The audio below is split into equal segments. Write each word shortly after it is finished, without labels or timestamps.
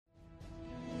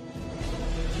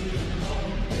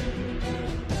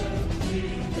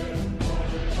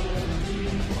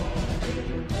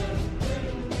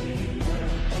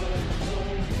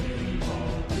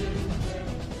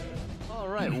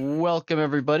welcome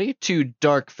everybody to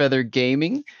Dark Feather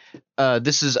Gaming.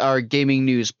 This is our gaming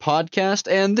news podcast,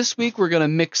 and this week we're going to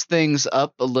mix things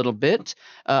up a little bit.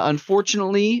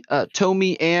 Unfortunately,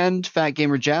 Tomy and Fat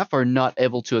Gamer Jaff are not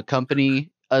able to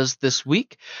accompany us this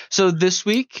week. So this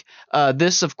week,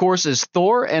 this of course is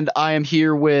Thor, and I am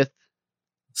here with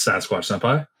Sasquatch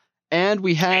Senpai. And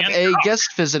we have And a Doc. guest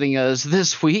visiting us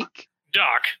this week.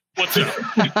 Doc, what's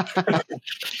up?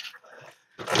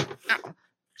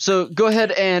 So go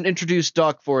ahead and introduce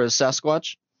Doc for us,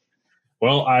 Sasquatch.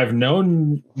 Well, I've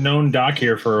known Doc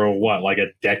here for like a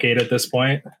decade at this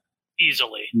point.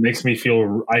 Easily. Makes me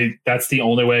feel that's the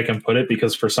only way I can put it,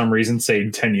 because for some reason, say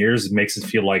 10 years, it makes it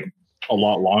feel like a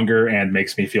lot longer and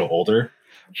makes me feel older.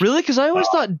 Really? Because I always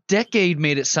thought decade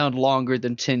made it sound longer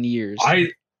than 10 years. I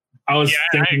was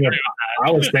thinking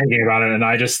about it, and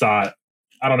I just thought,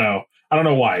 I don't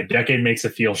know why. Decade makes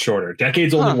it feel shorter.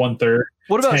 Decade's only 1/3.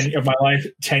 What about 10 of my life?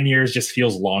 10 years just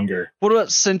feels longer. What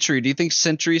about century? Do you think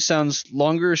century sounds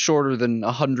longer or shorter than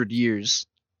 100 years?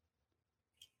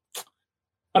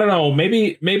 I don't know.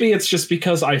 Maybe it's just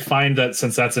because I find that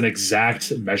since that's an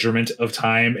exact measurement of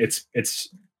time, it's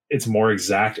more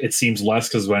exact. It seems less,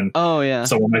 because when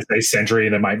someone might say century,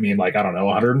 that might mean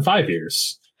 105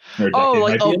 years.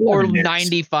 Or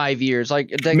 95 years.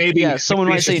 Maybe someone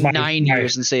might say my 9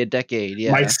 years and say a decade.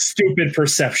 Yeah, my stupid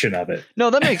perception of it. No,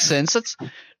 that makes sense. It's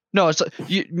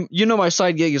you know my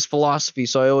side gig is philosophy,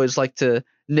 so I always like to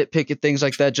nitpick at things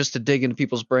like that just to dig into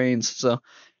people's brains. So,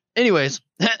 anyways,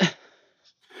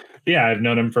 yeah, I've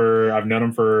known him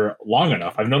for long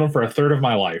enough. I've known him for a third of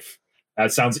my life.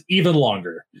 That sounds even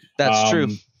longer. That's true.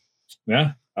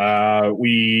 Yeah.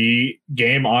 We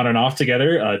game on and off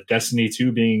together, Destiny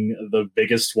 2 being the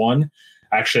biggest one.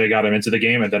 Actually, I got him into the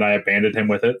game and then I abandoned him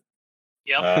with it.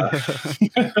 Yep.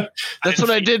 That's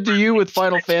what I did to you with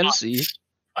Final Fantasy.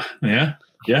 Yeah.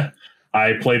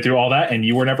 I played through all that and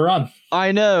you were never on.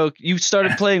 I know. You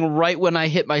started playing right when I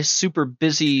hit my super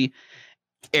busy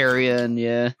area, and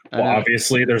yeah. Well,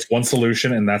 obviously there's one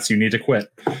solution, and that's you need to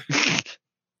quit.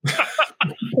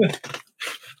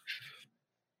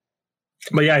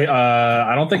 But yeah,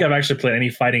 I don't think I've actually played any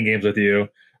fighting games with you.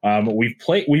 We've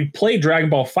played Dragon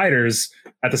Ball FighterZ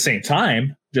at the same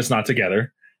time, just not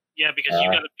together. Yeah, because you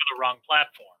got it for the wrong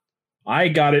platform. I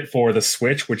got it for the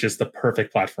Switch, which is the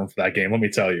perfect platform for that game. Let me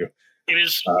tell you, it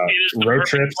is the road perfect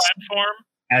trips platform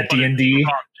at D&D.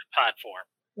 Platform.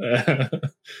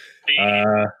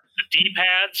 The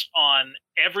D-pads on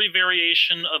every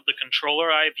variation of the controller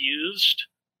I've used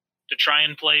to try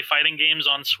and play fighting games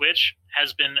on Switch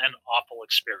has been an awful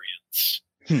experience.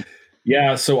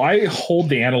 Yeah, so I hold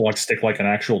the analog stick like an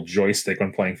actual joystick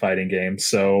when playing fighting games,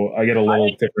 so I get a little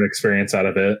different experience out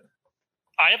of it.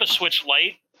 I have a Switch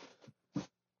Lite, and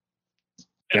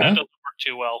that doesn't work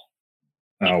too well.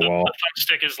 The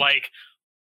thumbstick is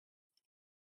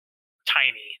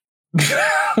tiny.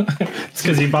 It's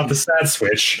because you bought the sad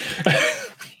Switch.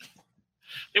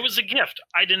 It was a gift.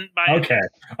 I didn't buy it. Okay.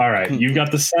 All right. You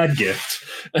got the sad gift.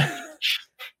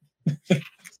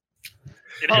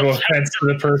 No offense to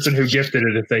the person who gifted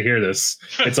it if they hear this.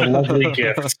 It's a lovely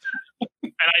gift.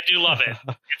 And I do love it.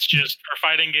 It's just for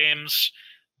fighting games,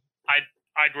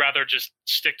 I'd rather just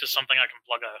stick to something I can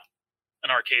plug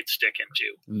an arcade stick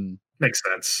into. Makes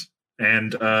sense.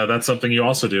 And that's something you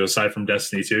also do aside from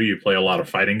Destiny 2. You play a lot of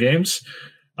fighting games.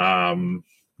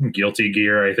 Guilty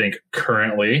Gear, I think,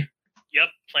 currently. Yep,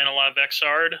 playing a lot of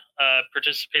Xrd.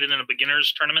 Participated in a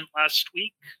beginners tournament last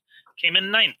week. Came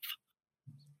in 9th.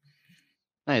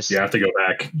 Nice. You have to go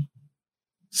back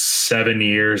 7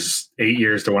 years, 8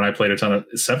 years to when I played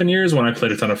 7 years when I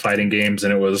played a ton of fighting games,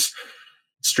 and it was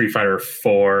Street Fighter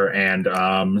 4 and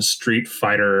Street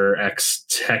Fighter X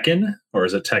Tekken, or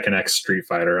is it Tekken X Street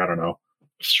Fighter? I don't know.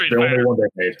 Street Fighter. Only one they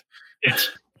made. It's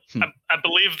I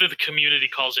believe that the community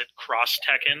calls it Cross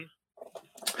Tekken.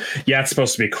 Yeah, it's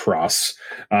supposed to be cross.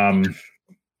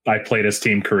 I played as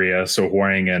Team Korea, so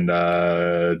Huang and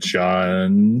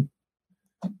John.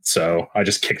 So I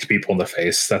just kicked people in the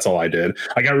face. That's all I did.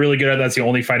 I got really good at it. That's the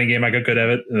only fighting game I got good at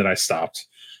it, and then I stopped.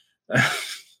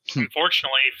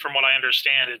 Unfortunately, from what I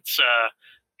understand, it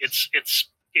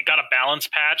got a balance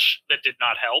patch that did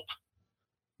not help.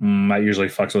 That usually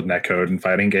fucks with netcode in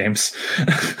fighting games.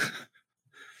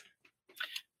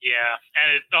 Yeah,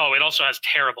 and it also has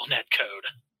terrible netcode.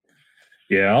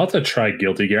 Yeah, I'll have to try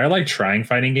Guilty Gear. I like trying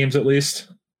fighting games at least.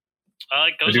 I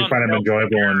do find them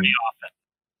enjoyable, and often.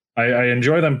 I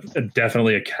enjoy them.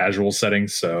 Definitely a casual setting.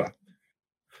 So,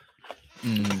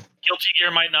 Guilty Gear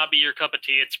might not be your cup of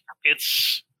tea.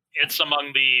 It's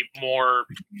among the more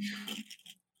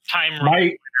time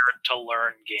required to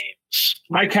learn games.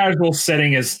 My casual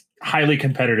setting is highly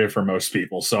competitive for most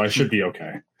people, so I should be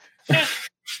okay.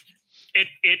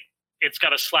 It's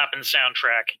got a slapping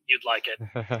soundtrack. You'd like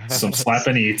it. Some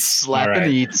slapping eats.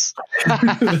 Slapping eats.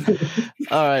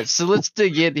 All right, so let's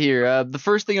dig in here. The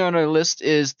first thing on our list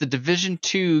is the Division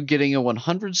 2 getting a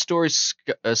 100-story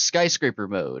skyscraper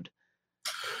mode.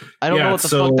 I don't know what the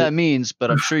fuck that means,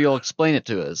 but I'm sure you'll explain it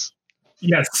to us.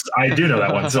 Yes, I do know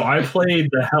that one. So I played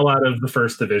the hell out of the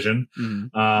First Division.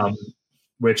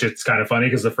 Which it's kind of funny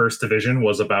because the First Division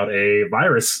was about a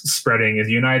virus spreading in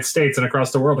the United States and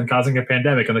across the world and causing a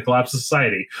pandemic and the collapse of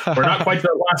society. We're not quite to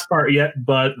the last part yet,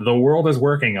 but the world is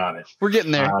working on it. We're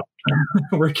getting there.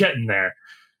 We're getting there.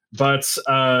 But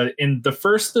in the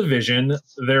First Division,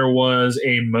 there was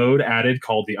a mode added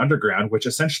called the Underground, which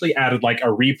essentially added like a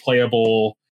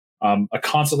replayable, a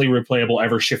constantly replayable,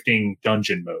 ever-shifting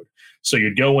dungeon mode. So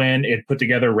you'd go in, it'd put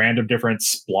together random different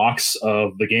blocks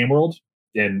of the game world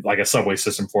in like a subway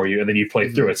system for you, and then you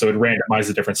play through it. So it randomized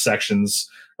the different sections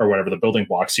or whatever the building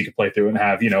blocks you could play through and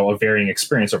have, a varying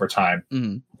experience over time.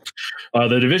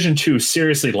 The Division 2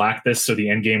 seriously lacked this, so the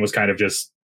end game was kind of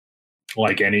just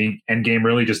like any end game,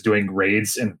 really, just doing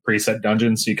raids and preset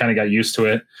dungeons. So you kind of got used to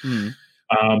it.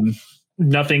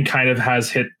 Nothing kind of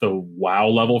has hit the WoW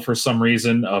level for some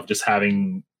reason of just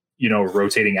having,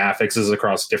 rotating affixes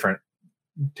across different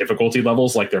difficulty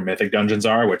levels like their mythic dungeons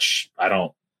are, which I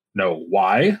don't know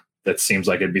why. That seems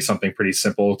like it'd be something pretty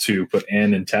simple to put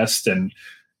in and test and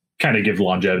kind of give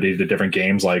longevity to different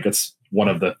games. Like it's one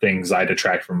of the things I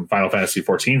detract from Final Fantasy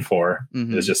 14 for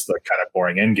is just the kind of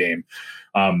boring end game.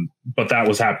 But that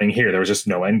was happening here. There was just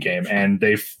no end game, and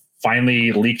they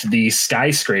finally leaked the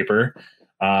skyscraper.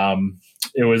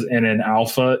 It was in an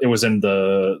alpha. It was in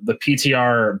the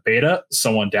PTR beta.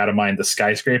 Someone data mined the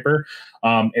skyscraper.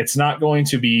 It's not going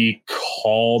to be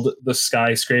called the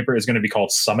skyscraper. It's going to be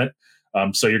called Summit.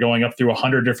 So you're going up through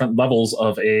 100 different levels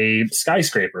of a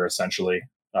skyscraper, essentially,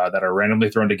 that are randomly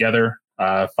thrown together,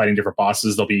 fighting different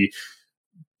bosses.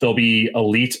 There'll be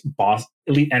elite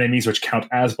enemies, which count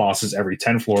as bosses every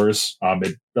 10 floors.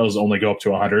 Those only go up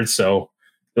to 100. So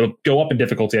it'll go up in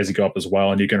difficulty as you go up as well,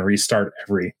 and you can restart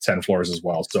every 10 floors as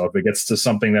well. So if it gets to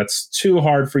something that's too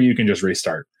hard for you, you can just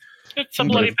restart. It's a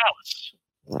bloody palace.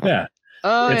 Yeah.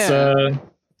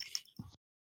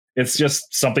 It's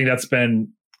just something that's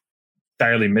been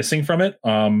entirely missing from it.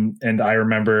 And I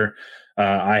remember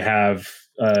I have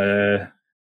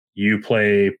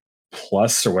Uplay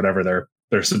Plus or whatever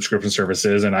their subscription service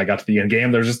is, and I got to the end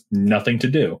game. There's just nothing to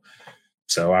do.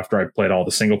 So after I played all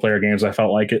the single player games, I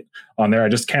felt like it on there. I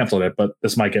just canceled it, but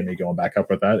this might get me going back up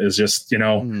with that. Is just,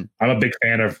 I'm a big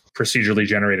fan of procedurally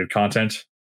generated content.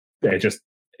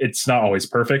 It's not always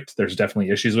perfect. There's definitely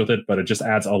issues with it, but it just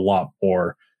adds a lot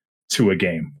more to a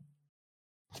game.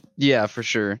 Yeah, for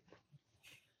sure.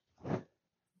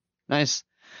 Nice.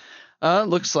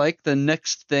 Looks like the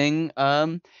next thing,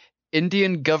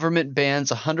 Indian government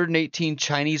bans 118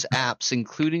 Chinese apps,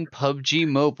 including PUBG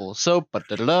Mobile. So,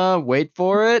 wait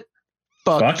for it.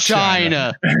 Fuck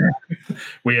China.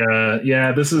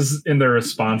 This is in the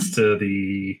response to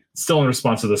the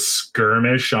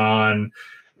skirmish on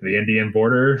the Indian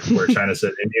border, where China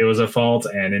said India was at fault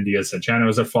and India said China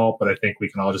was at fault. But I think we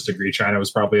can all just agree China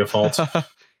was probably at fault.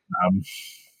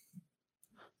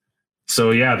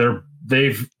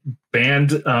 They've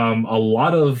banned a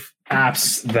lot of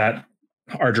apps that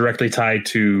are directly tied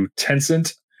to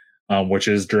Tencent, which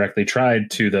is directly tied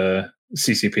to the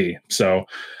CCP. So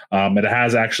it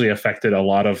has actually affected a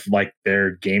lot of like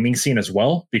their gaming scene as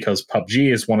well, because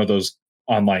PUBG is one of those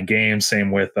online games.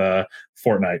 Same with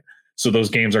Fortnite. So those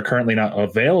games are currently not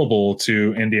available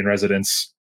to Indian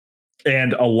residents,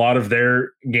 and a lot of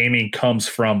their gaming comes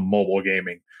from mobile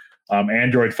gaming.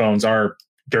 Android phones are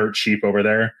dirt cheap over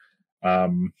there.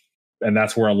 And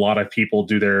that's where a lot of people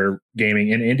do their gaming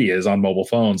in India, is on mobile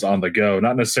phones on the go,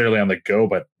 not necessarily on the go,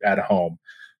 but at home.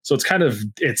 So it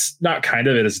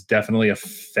is definitely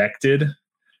affected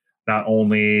not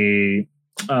only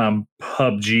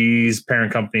PUBG's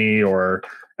parent company or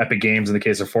Epic Games, in the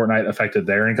case of Fortnite, affected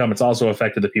their income. It's also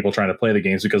affected the people trying to play the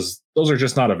games, because those are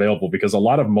just not available, because a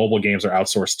lot of mobile games are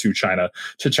outsourced to China,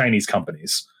 to Chinese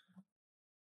companies.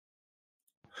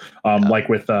 Like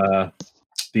with the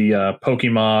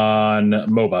Pokemon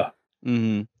MOBA.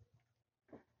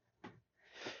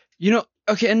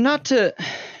 Okay, and not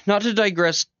to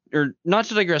digress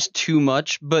too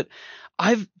much, but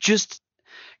I've just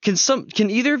can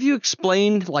either of you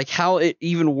explain like how it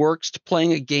even works to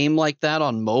playing a game like that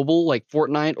on mobile, like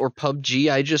Fortnite or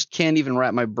PUBG? I just can't even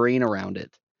wrap my brain around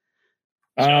it.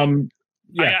 I got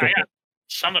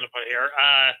something to put here.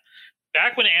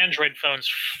 back when Android phones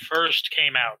first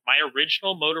came out, my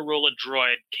original Motorola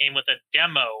Droid came with a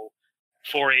demo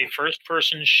for a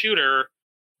first-person shooter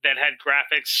that had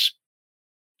graphics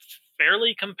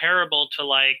fairly comparable to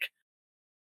like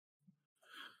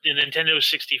the Nintendo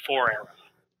 64 era.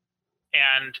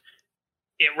 And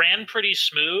it ran pretty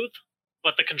smooth,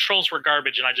 but the controls were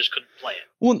garbage and I just couldn't play it.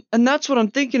 Well, and that's what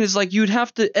I'm thinking is like you'd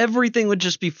have to, everything would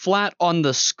just be flat on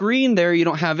the screen there. You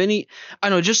don't have any, I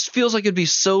don't know, it just feels like it'd be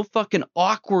so fucking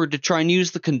awkward to try and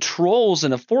use the controls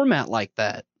in a format like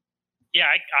that. Yeah,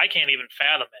 I can't even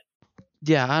fathom it.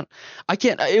 Yeah, I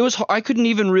can't. I couldn't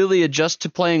even really adjust to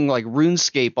playing like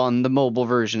RuneScape on the mobile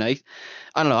version. I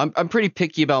don't know. I'm pretty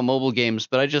picky about mobile games,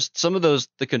 but some of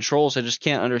the controls I just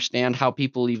can't understand how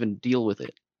people even deal with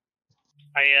it.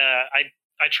 I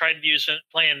tried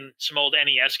playing some old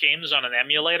NES games on an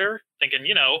emulator, thinking,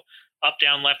 up,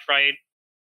 down, left, right,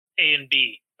 A and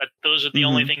B. Those are the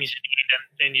only things you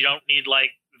need, and you don't need like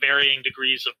varying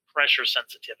degrees of pressure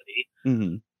sensitivity.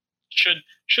 Mm-hmm.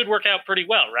 Should work out pretty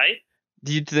well, right?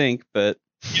 You'd think, but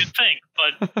I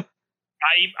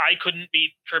couldn't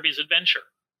beat Kirby's Adventure.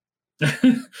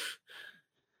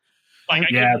 Like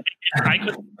I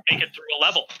couldn't make it through a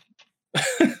level.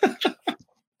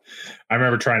 I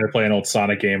remember trying to play an old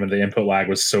Sonic game and the input lag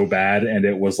was so bad, and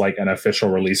it was like an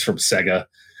official release from Sega.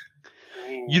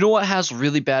 You know what has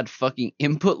really bad fucking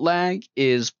input lag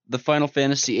is the Final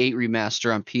Fantasy VIII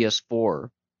remaster on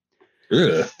PS4.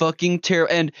 Ugh. Fucking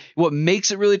terrible. And what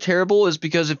makes it really terrible is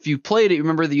because if you played it,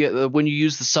 remember when you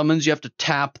use the summons, you have to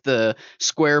tap the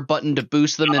square button to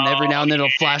boost them, and every now and then it'll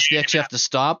flash the X. You have to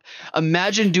stop.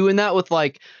 Imagine doing that with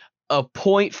like a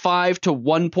 0.5 to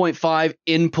 1.5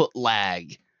 input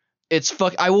lag. It's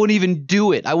I won't even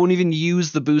do it. I won't even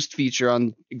use the boost feature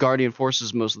on Guardian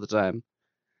Forces most of the time.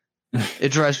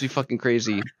 It drives me fucking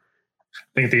crazy.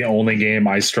 I think the only game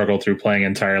I struggled through playing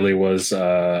entirely was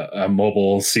a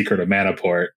mobile Secret of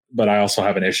Manaport, but I also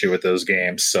have an issue with those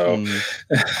games. So,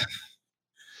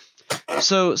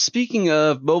 So speaking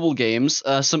of mobile games,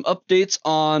 some updates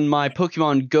on my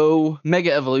Pokemon Go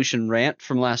Mega Evolution rant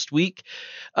from last week.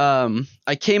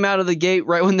 I came out of the gate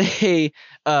right when they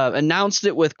announced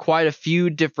it with quite a few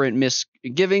different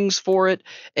misgivings for it.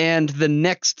 And the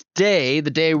next day,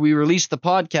 the day we released the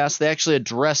podcast, they actually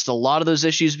addressed a lot of those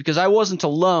issues because I wasn't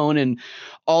alone in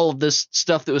all of this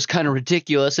stuff that was kind of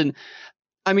ridiculous. And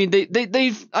I mean,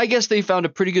 I guess they found a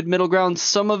pretty good middle ground.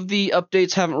 Some of the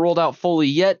updates haven't rolled out fully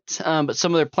yet, but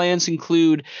some of their plans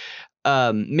include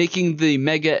making the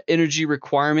Mega Energy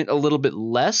requirement a little bit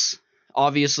less,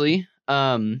 obviously.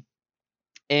 And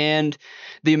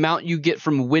the amount you get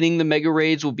from winning the Mega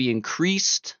Raids will be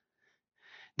increased.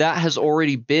 That has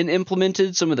already been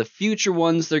implemented. Some of the future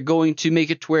ones, they're going to make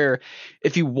it to where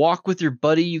if you walk with your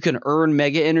buddy, you can earn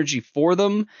Mega Energy for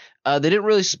them. They didn't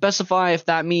really specify if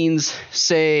that means,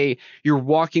 say, you're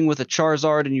walking with a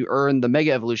Charizard and you earn the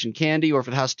Mega Evolution candy, or if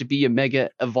it has to be a Mega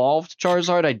Evolved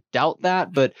Charizard. I doubt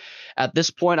that, but at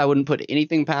this point, I wouldn't put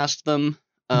anything past them.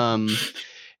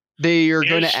 They are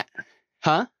going to...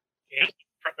 Huh?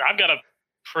 I've got a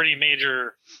pretty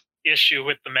major issue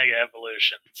with the Mega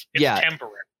Evolutions. It's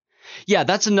temporary. Yeah,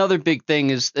 that's another big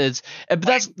thing but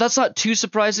that's not too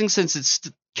surprising since it's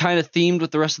kind of themed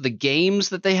with the rest of the games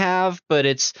that they have, but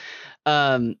it's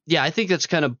I think that's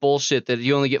kind of bullshit that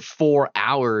you only get 4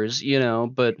 hours,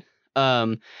 but they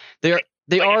are if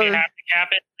you have to cap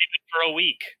it, leave it for a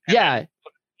week. Yeah.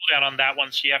 Put a cooldown on that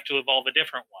one, so you have to evolve a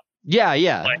different one. Yeah. Like,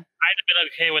 I'd have been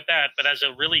okay with that, but as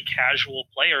a really casual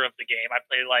player of the game, I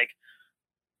play like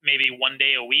maybe 1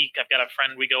 day a week. I've got a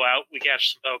friend, we go out, we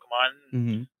catch some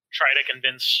Pokemon, try to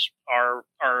convince our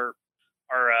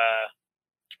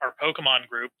Pokemon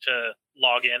group to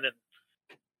log in and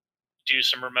do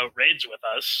some remote raids with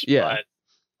us. Yeah. But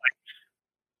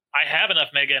I have enough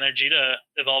Mega Energy to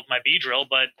evolve my Beedrill,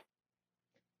 but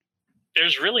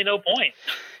there's really no point.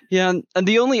 Yeah, and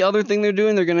the only other thing they're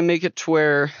doing, they're going to make it to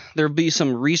where there'll be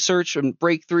some research and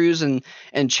breakthroughs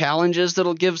and challenges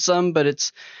that'll give some, but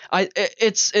it's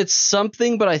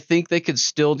something, but I think they could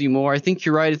still do more. I think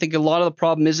you're right. I think a lot of the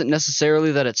problem isn't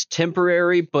necessarily that it's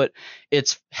temporary, but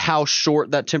it's how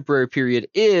short that temporary period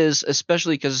is,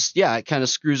 especially because, it kind of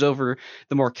screws over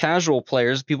the more casual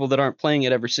players, people that aren't playing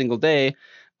it every single day.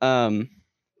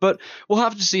 But we'll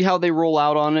have to see how they roll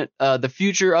out on it. The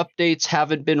future updates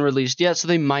haven't been released yet, so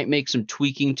they might make some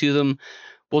tweaking to them.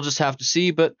 We'll just have to see,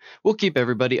 but we'll keep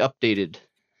everybody updated.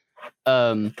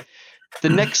 The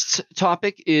next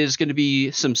topic is going to be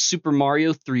some Super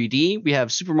Mario 3D. We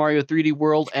have Super Mario 3D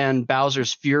World and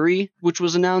Bowser's Fury, which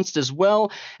was announced, as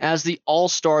well as the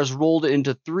All-Stars Rolled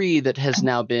into 3 that has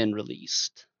now been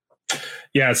released.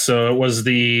 Yeah, so it was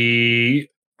the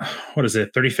what is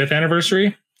it, 35th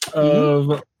anniversary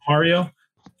of Mario.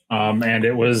 And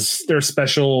it was their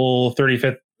special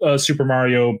 35th Super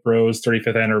Mario Bros.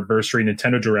 35th anniversary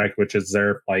Nintendo Direct, which is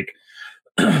their like,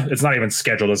 it's not even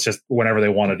scheduled. It's just whenever they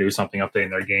want to do something,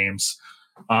 updating their games.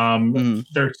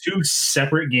 They're two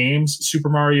separate games. Super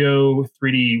Mario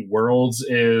 3D Worlds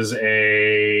is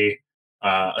a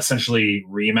essentially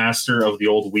remaster of the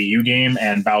old Wii U game,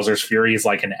 and Bowser's Fury is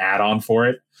like an add-on for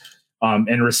it.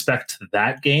 In respect to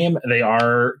that game, they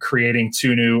are creating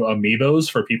 2 new amiibos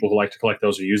for people who like to collect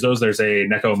those or use those. There's a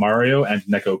Neko Mario and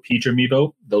Neko Peach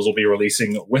amiibo. Those will be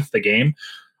releasing with the game.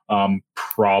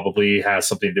 Probably has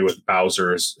something to do with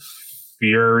Bowser's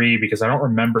Fury, because I don't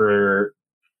remember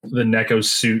the Neko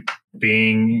suit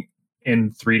being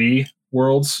in 3D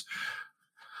Worlds.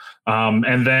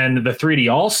 And then the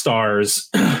 3D All-Stars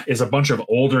is a bunch of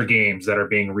older games that are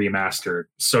being remastered.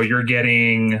 So you're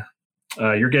getting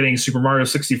Super Mario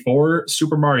 64,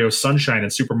 Super Mario Sunshine,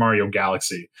 and Super Mario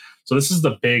Galaxy. So this is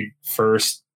the big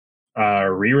first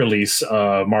re-release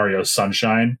of Mario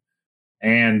Sunshine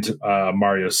and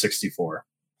Mario 64,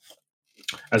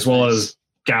 as well as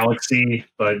Galaxy.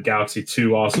 But Galaxy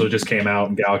 2 also just came out,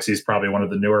 and Galaxy is probably one of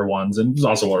the newer ones, and is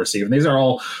also well received. And these are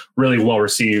all really well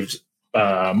received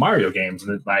Mario games,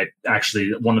 and I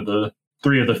actually one of the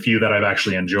 3 of the few that I've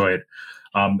actually enjoyed.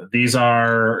 These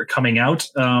are coming out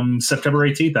September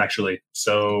 18th, actually.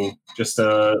 So just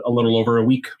a little over a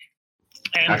week.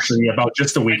 And actually, about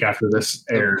just a week after this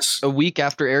airs. A week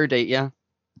after air date, yeah.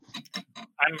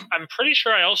 I'm pretty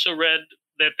sure I also read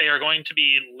that they are going to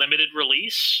be limited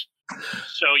release.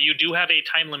 So you do have a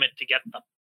time limit to get them.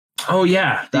 Oh,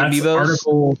 yeah. That's amiibos?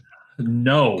 article.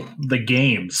 No, the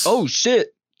games. Oh,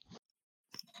 shit.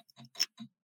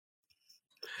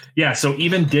 Yeah, so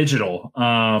even digital.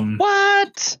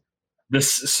 What?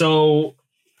 So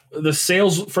the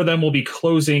sales for them will be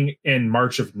closing in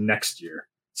March of next year.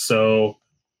 So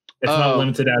it's not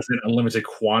limited as in a limited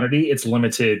quantity. It's a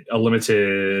limited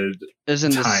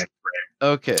Isn't time frame.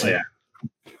 Okay. Yeah.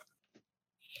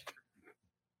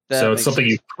 So it's something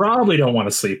you probably don't want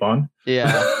to sleep on.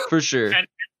 Yeah, for sure. And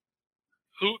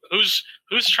who's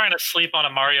trying to sleep on a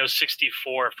Mario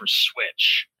 64 for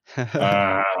Switch?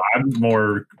 I'm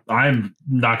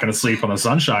not going to sleep on the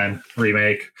Sunshine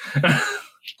remake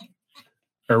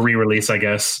or re-release, I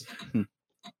guess,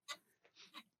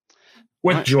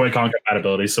 with Joy-Con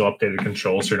compatibility. So updated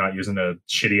controls, so you're not using a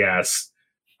shitty ass.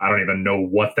 I don't even know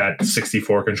what that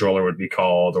 64 controller would be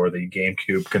called, or the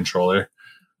GameCube controller.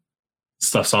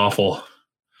 Stuff's awful.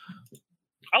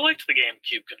 I liked the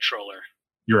GameCube controller.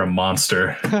 You're a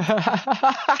monster.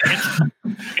 It's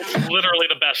literally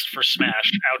the best for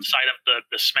Smash outside of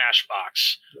the Smash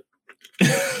box.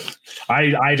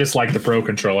 I just like the Pro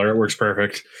controller. It works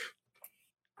perfect.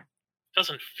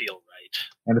 Doesn't feel right.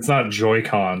 And it's not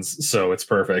Joy-Cons, so it's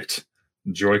perfect.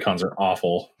 Joy-Cons are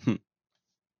awful.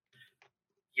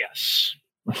 Yes.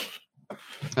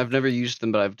 I've never used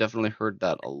them, but I've definitely heard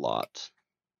that a lot.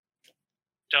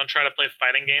 Don't try to play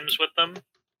fighting games with them.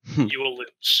 You will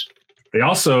lose. They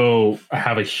also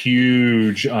have a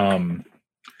huge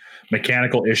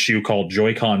mechanical issue called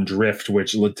Joy-Con drift,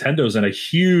 which Nintendo's in a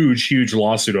huge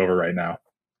lawsuit over right now.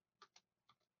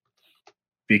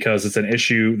 Because it's an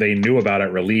issue they knew about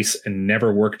at release and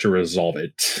never worked to resolve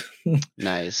it.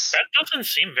 Nice. That doesn't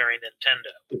seem very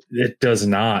Nintendo. It does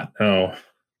not, no.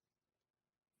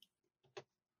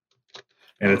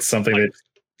 And it's something that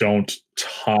don't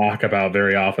talk about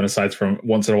very often, aside from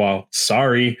once in a while.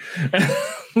 Sorry.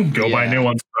 Go buy new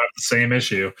ones that have the same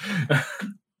issue.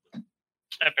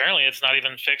 Apparently, it's not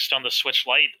even fixed on the Switch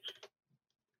Lite.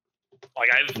 Like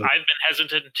I've been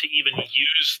hesitant to even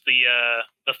use the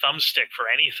thumbstick for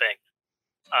anything,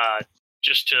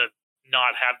 just to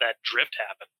not have that drift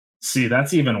happen. See,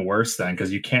 that's even worse then,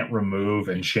 because you can't remove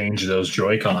and change those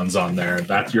Joy-Cons on there.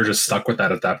 That you're just stuck with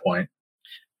that at that point.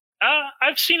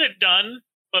 I've seen it done,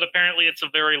 but apparently it's a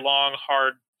very long,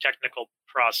 hard technical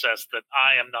process that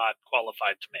I am not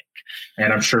qualified to make.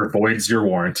 And I'm sure voids your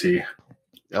warranty.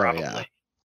 Probably. Oh,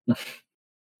 yeah.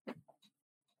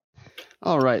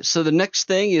 All right, so the next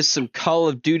thing is some Call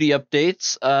of Duty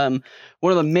updates.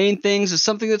 One of the main things is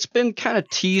something that's been kind of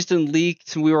teased and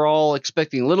leaked, and we were all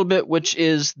expecting a little bit, which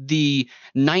is the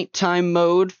nighttime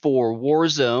mode for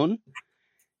Warzone.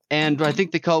 And I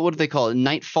think what do they call it?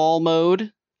 Nightfall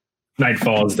mode?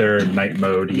 Nightfall is their night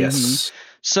mode, yes. Mm-hmm.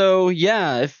 So,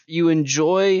 yeah, if you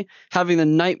enjoy having the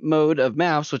night mode of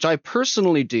maps, which I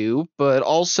personally do, but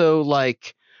also,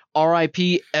 like,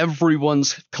 RIP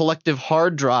everyone's collective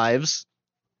hard drives,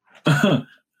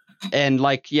 and,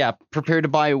 like, yeah, prepare to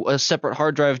buy a separate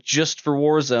hard drive just for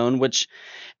Warzone, which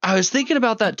I was thinking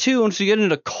about that, too, once you get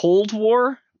into Cold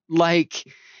War, like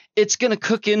it's going to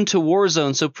cook into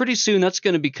Warzone. So pretty soon that's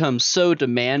going to become so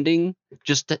demanding,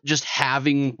 just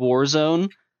having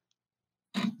Warzone.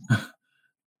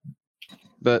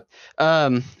 But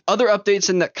other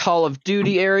updates in that Call of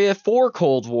Duty area for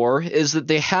Cold War is that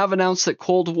they have announced that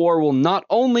Cold War will not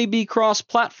only be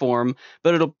cross-platform,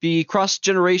 but it'll be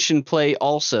cross-generation play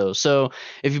also. So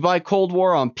if you buy Cold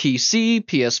War on PC,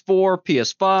 PS4,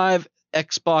 PS5,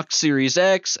 Xbox Series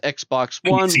X, Xbox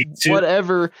One, PC2.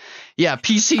 whatever, yeah,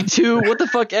 PC2, what the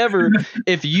fuck ever,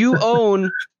 if you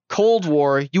own Cold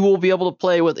War, you will be able to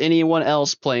play with anyone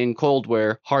else playing Cold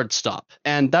War hard stop.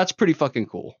 And that's pretty fucking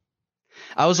cool.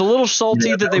 I was a little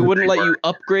salty that they wouldn't let you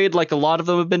upgrade like a lot of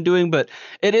them have been doing, but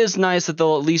it is nice that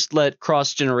they'll at least let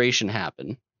cross-generation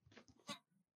happen.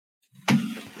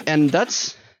 And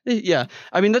that's, yeah,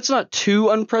 I mean, that's not too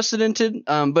unprecedented,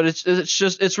 but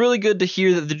it's really good to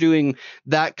hear that they're doing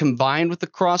that combined with the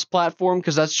cross-platform,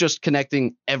 because that's just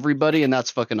connecting everybody, and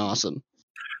that's fucking awesome.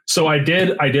 So I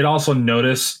did also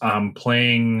notice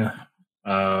playing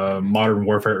Modern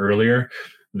Warfare earlier.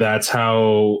 That's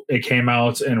how it came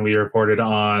out, and we reported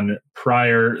on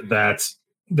prior that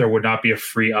there would not be a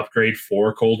free upgrade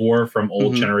for Cold War from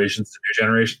old generations to new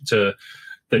generation to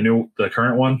the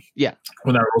current one. Yeah,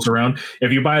 when that rolls around,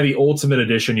 if you buy the Ultimate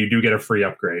Edition, you do get a free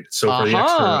upgrade. So for the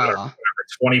extra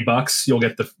 $20, you'll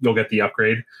get the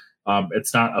upgrade.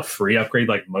 It's not a free upgrade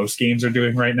like most games are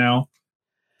doing right now.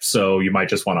 So you might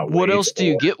just want to. What else do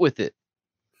you get with it?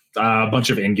 A bunch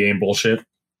of in-game bullshit.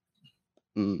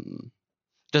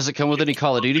 Does it come with any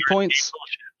Call of Duty points?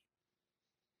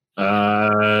 Come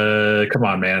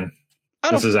on, man.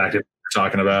 This is active we're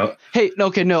talking about. Hey,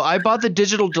 okay, no. I bought the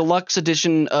digital deluxe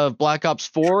edition of Black Ops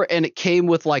 4, and it came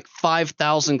with like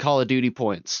 5,000 Call of Duty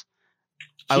points.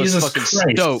 I was fucking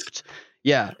stoked.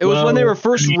 Yeah, it was when they were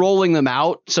first rolling them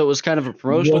out, so it was kind of a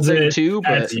promotional thing too.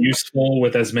 But as useful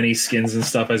with as many skins and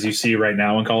stuff as you see right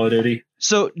now in Call of Duty.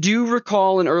 So, do you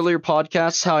recall in earlier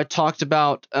podcasts how I talked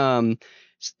about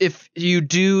if you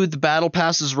do the battle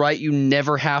passes right, you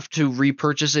never have to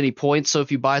repurchase any points. So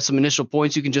if you buy some initial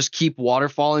points, you can just keep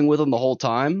waterfalling with them the whole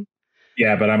time.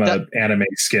 Yeah, but I'm an anime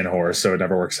skin whore, so it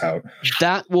never works out.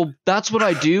 That's what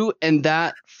I do, and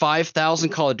that 5,000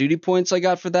 Call of Duty points I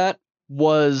got for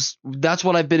that's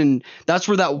what I've been in. That's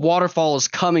where that waterfall is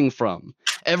coming from.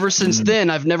 Ever since then,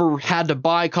 I've never had to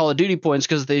buy Call of Duty points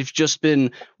because they've just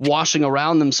been washing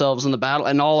around themselves in the battle,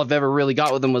 and all I've ever really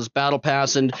got with them was Battle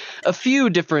Pass and a few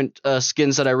different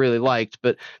skins that I really liked.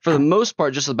 But for the most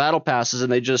part, just the Battle Passes,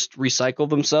 and they just recycle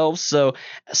themselves. So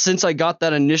since I got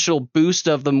that initial boost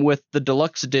of them with the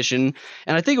Deluxe Edition,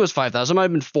 and I think it was 5,000, it might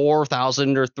have been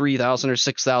 4,000 or 3,000 or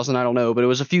 6,000, I don't know, but it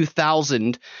was a few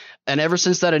thousand. And ever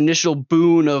since that initial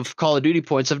boon of Call of Duty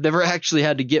points, I've never actually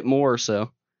had to get more, so...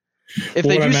 If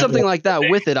they do something like that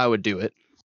with it, I would do it.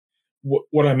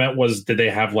 What I meant was, did they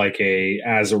have like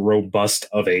as robust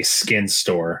of a skin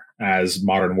store as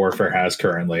Modern Warfare has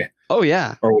currently? Oh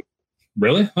yeah. Or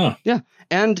really? Huh. Yeah.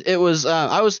 And it was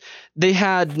they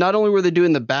had, not only were they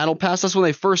doing the Battle Pass, that's when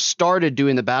they first started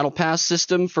doing the Battle Pass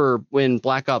system for when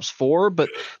Black Ops 4, but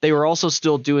they were also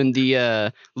still doing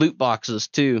the loot boxes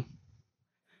too.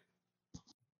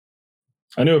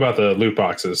 I knew about the loot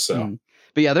boxes, so.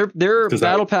 But yeah, their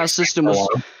Battle Pass system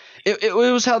was it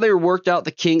was how they worked out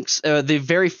the kinks. The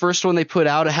very first one they put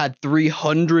out, it had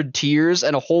 300 tiers,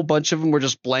 and a whole bunch of them were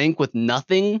just blank with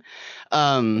nothing.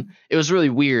 It was really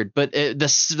weird. But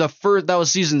that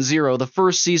was season 0. The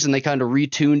first season they kind of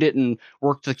retuned it and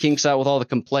worked the kinks out with all the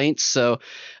complaints. So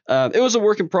it was a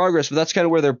work in progress. But that's kind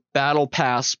of where their Battle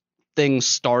Pass thing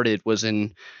started, was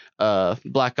in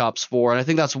Black Ops 4, and I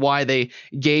think that's why they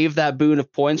gave that boon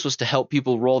of points, was to help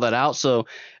people roll that out. So,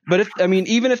 but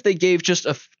even if they gave just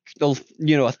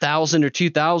 1,000 or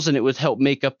 2,000, it would help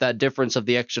make up that difference of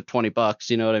the extra $20.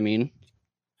 You know what I mean?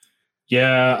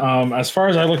 Yeah. As far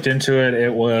as I looked into it,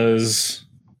 it was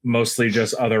mostly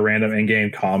just other random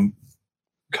in-game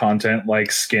content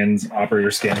like skins, operator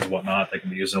skins, whatnot that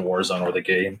can be used in Warzone or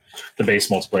the base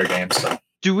multiplayer game. So.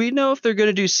 Do we know if they're going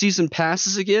to do season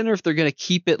passes again, or if they're going to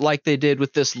keep it like they did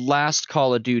with this last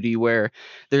Call of Duty, where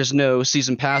there's no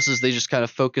season passes? They just kind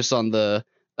of focus on the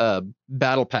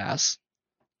Battle Pass,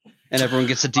 and everyone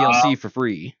gets a DLC for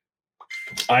free.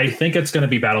 I think it's going to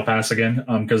be Battle Pass again,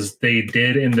 because they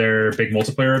did in their big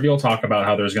multiplayer reveal talk about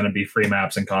how there's going to be free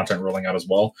maps and content rolling out as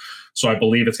well. So I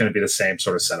believe it's going to be the same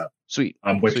sort of setup. Sweet.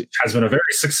 Which has been a very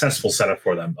successful setup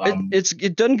for them. It's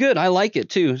done good. I like it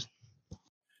too.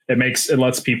 It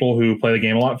lets people who play the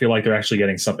game a lot feel like they're actually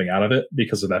getting something out of it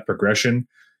because of that progression.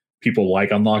 People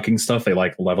like unlocking stuff. They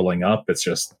like leveling up. It's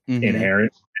just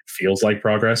inherent. It feels like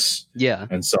progress. Yeah.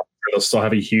 And so they'll still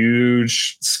have a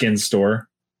huge skin store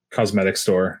cosmetic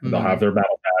store. Mm-hmm. They'll have their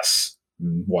battle pass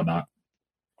and whatnot.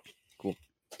 Cool.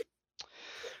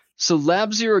 So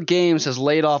Lab Zero Games has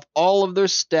laid off all of their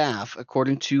staff,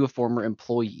 according to a former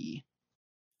employee.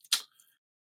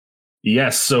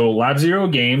 Yes, so Lab Zero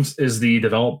Games is the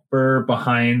developer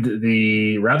behind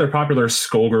the rather popular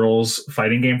Skullgirls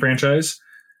fighting game franchise.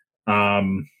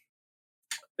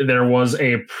 There was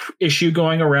a issue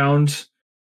going around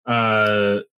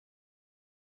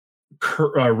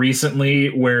recently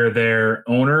where their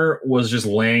owner was just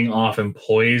laying off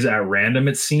employees at random.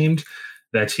 It seemed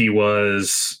that he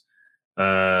was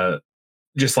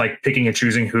just like picking and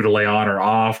choosing who to lay on or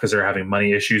off because they're having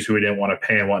money issues, who he didn't want to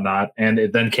pay and whatnot. And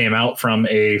it then came out from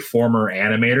a former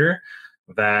animator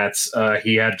that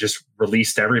he had just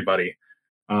released everybody,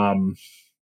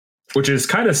 which is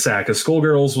kind of sad because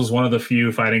Skullgirls was one of the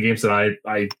few fighting games that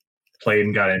I played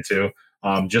and got into,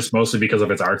 just mostly because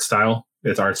of its art style.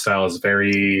 Its art style is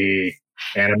very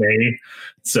anime,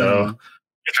 so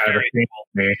it's kind of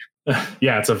me.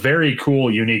 Yeah, it's a very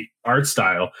cool, unique art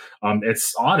style.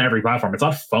 It's on every platform. It's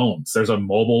on phones. There's a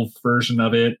mobile version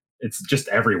of it. It's just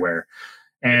everywhere.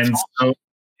 And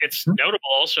it's notable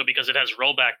also because it has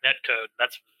rollback netcode.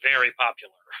 That's very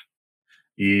popular.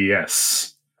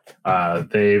 Yes.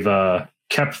 They've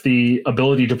kept the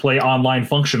ability to play online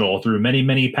functional through many,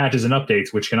 many patches and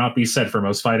updates, which cannot be said for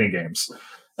most fighting games.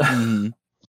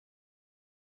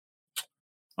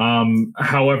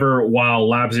 However, while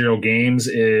Lab Zero Games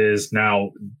is now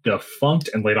defunct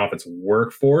and laid off its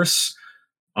workforce,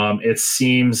 it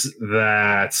seems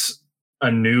that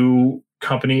a new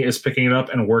company is picking it up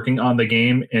and working on the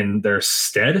game in their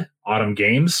stead, Autumn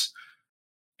Games,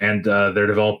 and their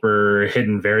developer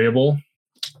Hidden Variable.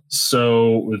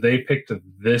 So they picked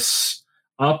this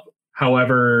up.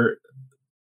 However,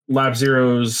 Lab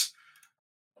Zero's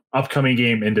upcoming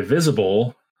game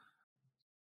Indivisible,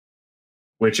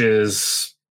 which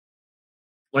is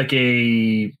like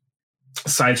a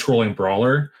side-scrolling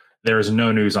brawler, there is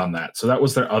no news on that. So that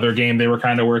was their other game they were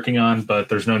kind of working on, but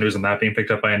there's no news on that being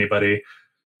picked up by anybody,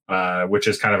 which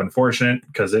is kind of unfortunate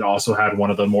because it also had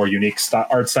one of the more unique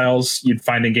art styles you'd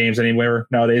find in games anywhere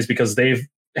nowadays, because they've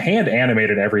hand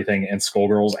animated everything in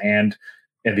Skullgirls and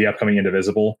in the upcoming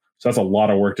Indivisible. So that's a lot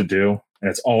of work to do,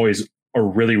 and it's always a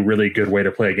really, really good way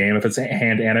to play a game if it's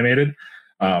hand animated.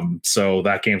 So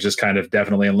that game's just kind of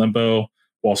definitely in limbo,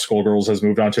 while Skullgirls has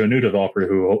moved on to a new developer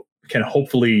who can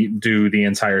hopefully do the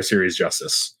entire series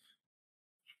justice.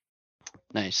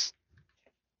 Nice.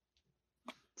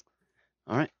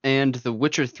 All right, and The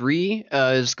Witcher 3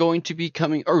 is going to be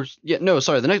coming.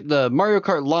 The Mario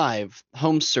Kart Live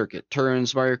home circuit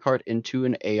turns Mario Kart into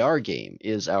an AR game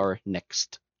is our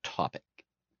next topic.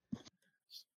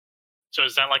 So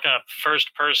is that like a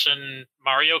first-person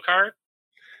Mario Kart?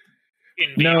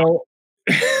 No.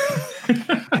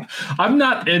 I'm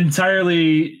not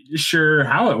entirely sure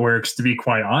how it works, to be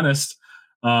quite honest.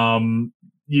 You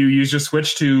use your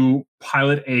Switch to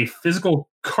pilot a physical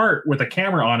cart with a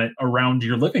camera on it around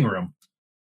your living room.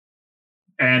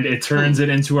 And it turns it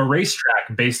into a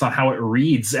racetrack based on how it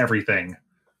reads everything.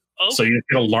 Oh. So you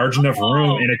get a large enough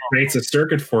room and it creates a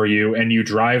circuit for you, and you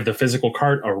drive the physical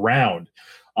cart around.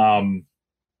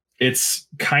 It's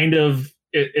kind of...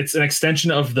 It's an extension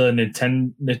of the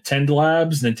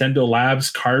Nintendo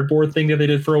Labs cardboard thing that they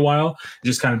did for a while.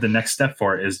 Just kind of the next step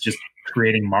for it is just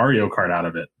creating Mario Kart out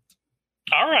of it.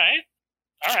 All right.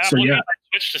 So, I'm looking at my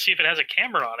Switch to see if it has a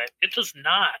camera on it. It does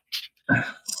not.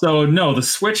 So no, the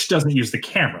Switch doesn't use the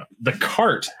camera. The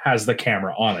cart has the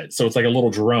camera on it. So it's like a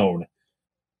little drone.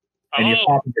 And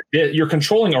you're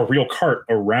controlling a real cart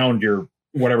around your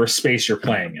whatever space you're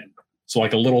playing in. So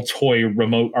like a little toy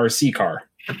remote RC car.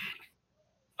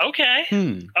 Okay.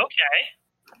 Okay.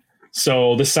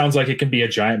 So this sounds like it can be a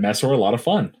giant mess or a lot of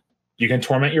fun. You can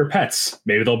torment your pets.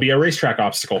 Maybe there'll be a racetrack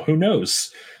obstacle. Who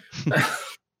knows?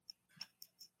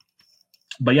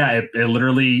 But yeah, it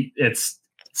literally, it's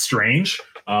strange.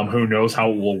 Who knows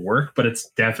how it will work, but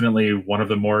it's definitely one of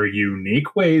the more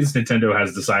unique ways Nintendo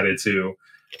has decided to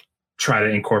try to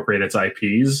incorporate its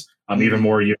IPs. Even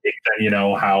more unique than,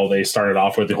 how they started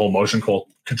off with the whole motion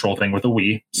control thing with the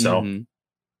Wii. So.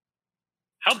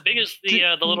 How big is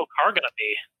the little car going to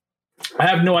be? I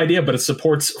have no idea, but it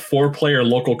supports 4-player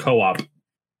local co-op.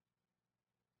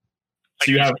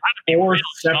 So you have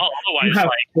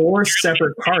four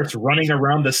separate carts running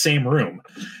around the same room.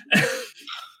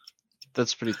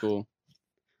 That's pretty cool.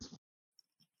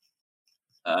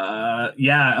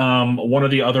 One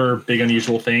of the other big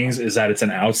unusual things is that it's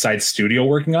an outside studio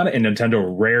working on it, and Nintendo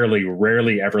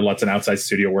rarely ever lets an outside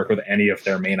studio work with any of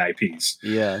their main IPs.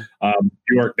 Yeah. New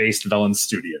York-based Velan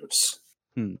Studios.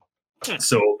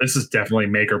 So this is definitely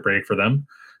make or break for them.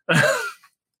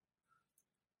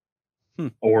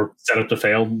 Or set up to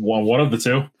fail. One of the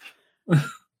two.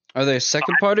 Are they a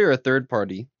second party or a third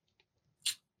party?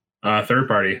 Third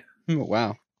party. Oh,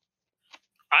 wow.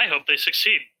 I hope they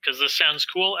succeed, because this sounds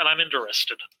cool and I'm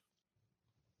interested.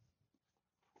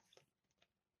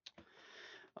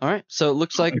 All right, so it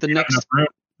looks like the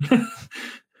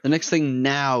next thing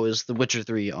now is The Witcher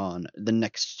 3 on the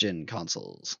next gen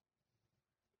consoles.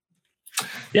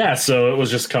 Yeah, so it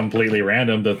was just completely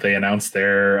random that they announced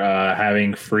they're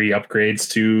having free upgrades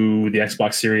to the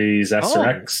Xbox Series S or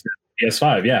X,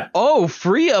 PS5. Yeah. Oh,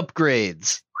 free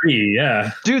upgrades. Free,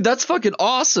 yeah. Dude, that's fucking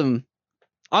awesome.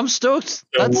 I'm stoked. So,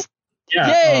 That's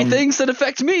yeah, yay, things that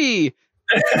affect me.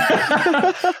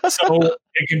 So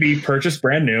it can be purchased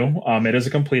brand new. It is a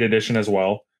complete edition as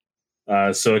well.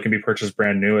 So it can be purchased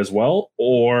brand new as well,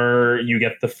 or you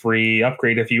get the free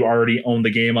upgrade if you already own the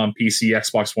game on PC,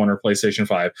 Xbox One, or PlayStation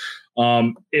 5.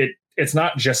 It's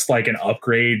not just like an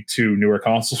upgrade to newer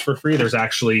consoles for free. There's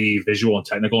actually visual and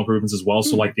technical improvements as well.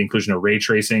 So like the inclusion of ray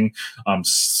tracing,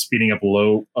 speeding up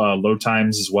load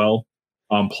times as well.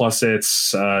 Plus,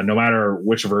 it's no matter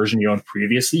which version you owned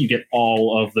previously, you get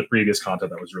all of the previous content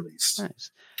that was released.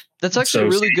 Nice. That's actually a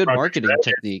really good marketing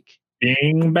technique.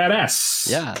 Being badass.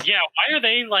 Yeah. Yeah, why are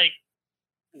they like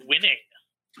winning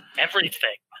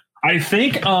everything? I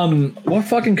think what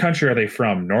fucking country are they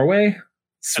from? Norway?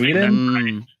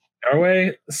 Sweden?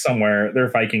 Norway? Somewhere. They're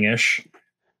Viking-ish.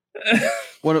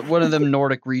 One of them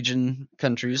Nordic region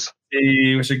countries.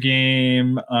 What's a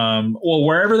game? Well,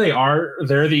 wherever they are,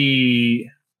 they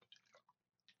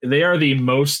are the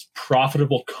most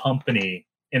profitable company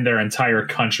in their entire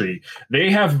country. They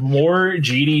have more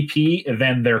GDP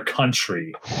than their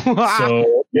country.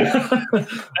 So they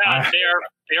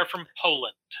are from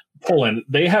Poland. Poland.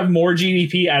 They have more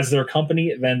GDP as their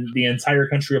company than the entire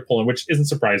country of Poland, which isn't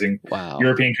surprising. Wow.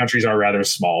 European countries are rather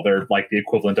small. They're like the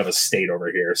equivalent of a state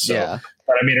over here. So, yeah.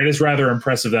 But I mean, it is rather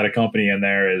impressive that a company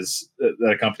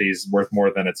is worth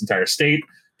more than its entire state.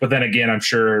 But then again, I'm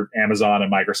sure Amazon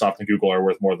and Microsoft and Google are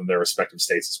worth more than their respective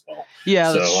states as well.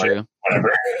 Yeah, that's true.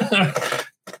 Whatever.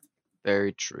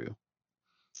 Very true.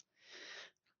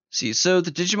 See, so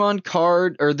the Digimon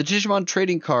card or the Digimon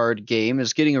trading card game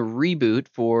is getting a reboot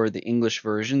for the English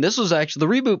version. This was actually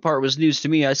the reboot part was news to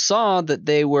me. I saw that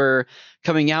they were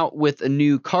coming out with a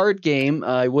new card game.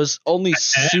 I was only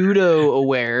pseudo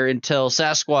aware until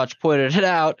Sasquatch pointed it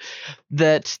out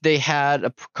that they had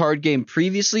a card game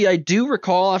previously. I do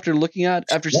recall after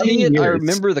seeing it, I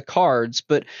remember the cards,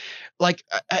 but like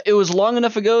it was long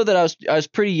enough ago that I was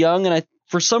pretty young, and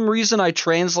for some reason, I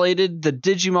translated the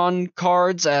Digimon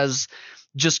cards as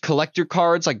just collector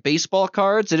cards, like baseball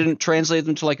cards. I didn't translate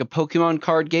them to like a Pokemon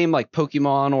card game like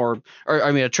Pokemon or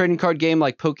a trading card game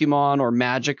like Pokemon or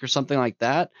Magic or something like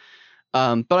that.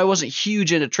 But I wasn't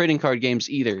huge into trading card games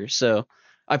either. So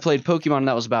I played Pokemon and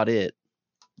that was about it.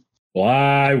 Well,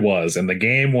 I was, and the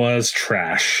game was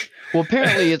trash. Well,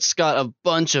 apparently it's got a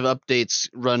bunch of updates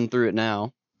run through it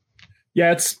now.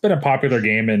 Yeah, it's been a popular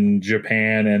game in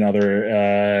Japan and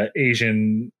other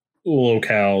Asian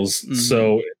locales. Mm-hmm.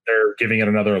 So they're giving it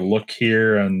another look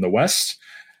here in the West.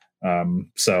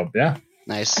 So, yeah.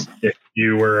 Nice. If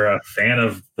you were a fan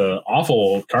of the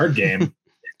awful card game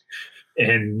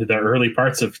in the early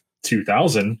parts of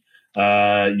 2000,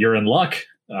 you're in luck.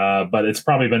 But it's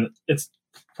probably been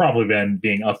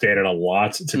being updated a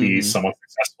lot to be somewhat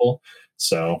successful.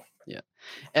 So, yeah.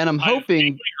 And I'm hoping. I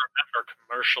remember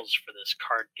commercials for this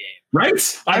card game.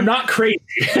 Right? I'm not crazy.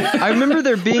 I remember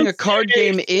there being a card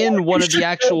game in one of the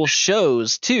actual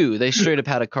shows too. They straight up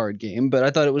had a card game, but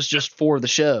I thought it was just for the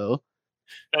show.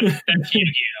 That's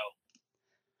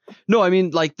Yu-Gi-Oh! No, I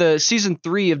mean like the season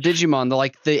 3 of Digimon.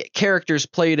 The characters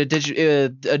played a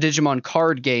Digimon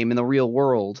card game in the real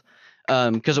world,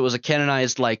 because it was a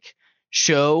canonized like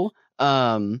show.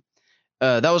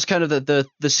 That was kind of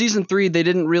the season 3. They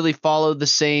didn't really follow the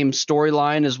same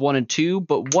storyline as 1 and 2,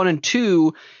 but 1 and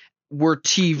 2 were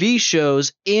TV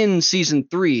shows in season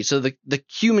 3. So the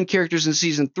human characters in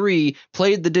season 3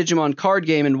 played the Digimon card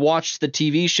game and watched the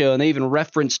TV show, and they even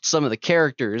referenced some of the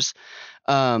characters.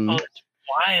 Oh, it's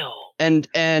wild. And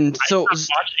so I stopped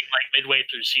watching like midway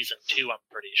through season 2. I'm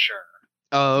pretty sure.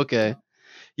 Oh, okay.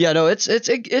 Yeah, no, it's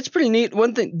pretty neat.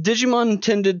 One thing, Digimon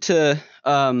tended to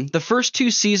the first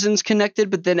 2 seasons connected,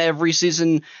 but then every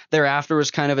season thereafter was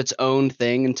kind of its own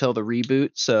thing until the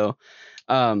reboot. So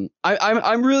I'm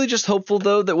really just hopeful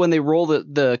though that when they roll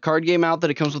the card game out,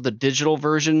 that it comes with a digital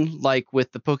version, like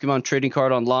with the Pokemon Trading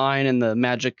Card Online and the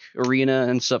Magic Arena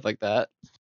and stuff like that.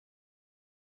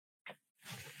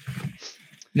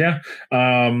 Yeah.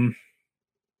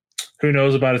 who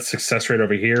knows about its success rate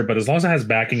over here? But as long as it has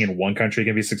backing in one country, it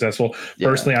can be successful. Yeah.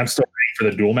 Personally, I'm still waiting for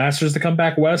the Duel Masters to come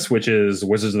back west, which is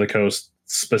Wizards of the Coast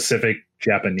specific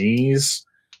Japanese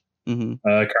card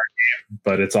game,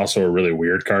 but it's also a really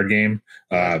weird card game.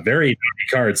 Very naughty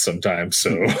cards sometimes.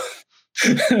 So,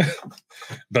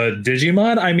 but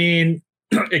Digimon, I mean,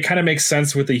 it kind of makes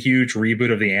sense with the huge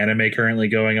reboot of the anime currently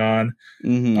going on.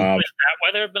 Is that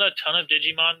why there have been a ton of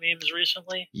Digimon memes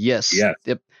recently? Yes. Yes.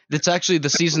 Yep. It's actually the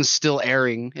season's still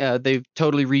airing. Yeah, they've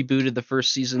totally rebooted the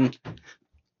first season.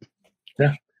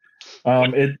 Yeah.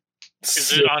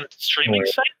 Is it on streaming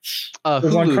sites?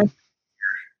 Hulu.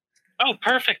 Oh,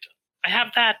 perfect. I have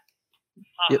that.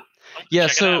 Yep. Yeah,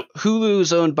 so Hulu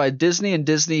is owned by Disney, and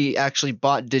Disney actually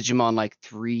bought Digimon like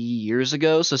 3 years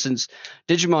ago. So since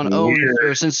Disney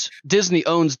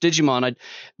owns Digimon,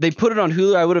 they put it on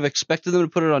Hulu. I would have expected them to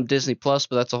put it on Disney Plus,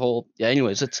 but that's a whole. Yeah.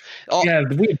 Anyways, it's all. Yeah,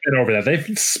 we've been over that.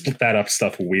 They've split that up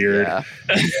stuff weird. Yeah.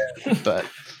 But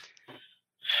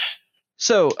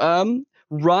so,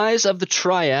 Rise of the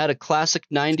Triad, a classic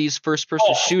 '90s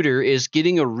first-person shooter, is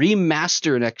getting a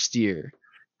remaster next year.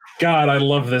 God, I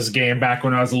love this game. Back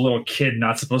when I was a little kid,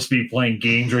 not supposed to be playing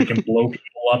games where you can blow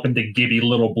people up into gibby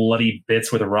little bloody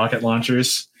bits with rocket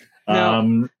launchers.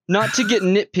 Now, not to get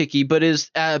nitpicky, but is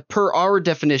per our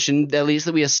definition, at least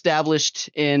that we established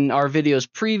in our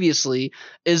videos previously,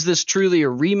 is this truly a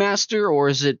remaster or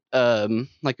is it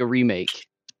like a remake?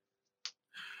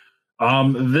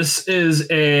 This is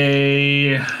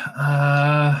a.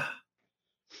 I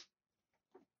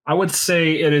would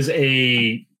say it is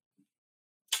a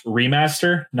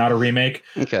remaster, not a remake.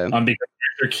 Okay. Because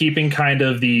they're keeping kind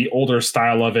of the older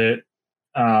style of it,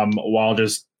 while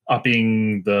just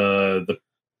upping the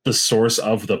source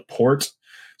of the port.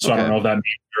 So I don't know if that means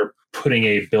they're putting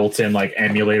a built-in like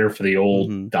emulator for the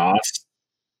old DOS.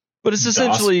 But it's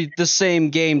essentially the same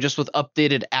game, just with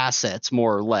updated assets,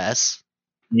 more or less.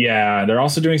 Yeah, they're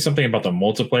also doing something about the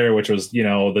multiplayer, which was,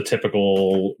 the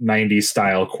typical 90s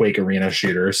style Quake Arena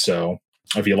shooter. So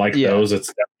if you like those, it's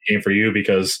definitely a game for you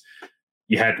because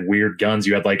you had weird guns.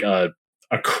 You had like a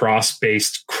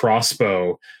cross-based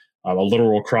crossbow, a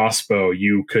literal crossbow.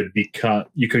 You could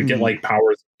get like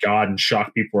powers of God and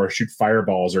shock people, or shoot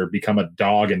fireballs, or become a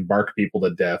dog and bark people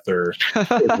to death. Or it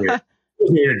was weird. It was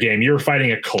a weird game. You were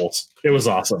fighting a cult. It was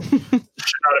awesome. Should not have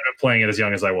been playing it as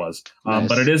young as I was. Nice.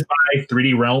 But it is by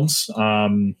 3D Realms.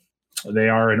 They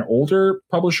are an older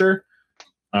publisher.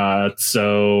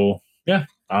 So yeah.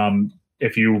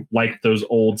 If you like those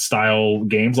old style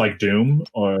games like Doom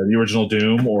or the original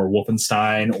Doom or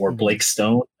Wolfenstein or Blake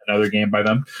Stone, another game by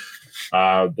them,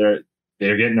 they're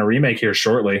getting a remake here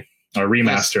shortly, a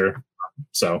remaster. Nice.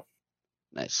 So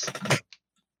nice.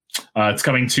 It's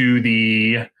coming to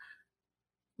the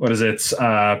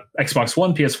Xbox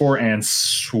One, PS4, and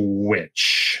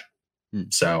Switch.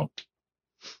 So.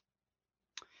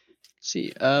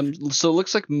 See, so it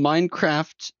looks like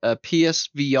Minecraft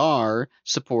PSVR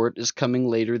support is coming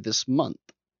later this month.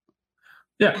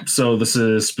 Yeah, so this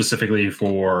is specifically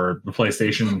for the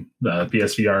PlayStation. The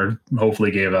PSVR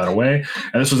hopefully gave that away,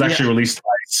 and this was actually released by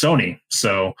Sony.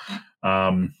 So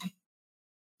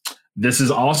this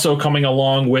is also coming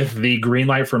along with the green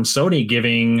light from Sony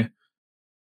giving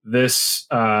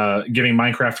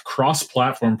Minecraft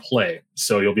cross-platform play.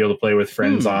 So you'll be able to play with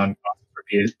friends on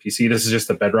PC. This is just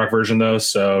the Bedrock version, though,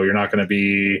 so you're not going to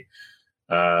be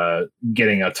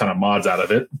getting a ton of mods out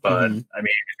of it. But I mean, if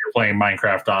you're playing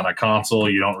Minecraft on a console,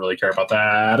 you don't really care about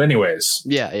that, anyways.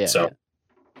 Yeah. So,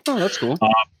 oh, that's cool.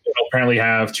 It'll apparently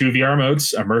have 2 VR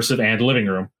modes: immersive and living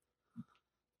room.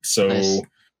 So, nice.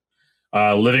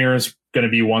 Living room is going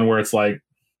to be one where it's like,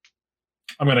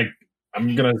 I'm gonna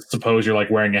suppose you're like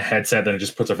wearing a headset, then it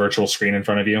just puts a virtual screen in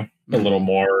front of you. A little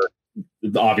more,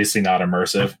 obviously not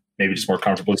immersive. Maybe just more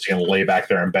comfortable, so you can lay back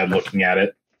there in bed looking at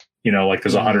it. Like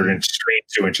there's a 100-inch screen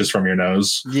 2 inches from your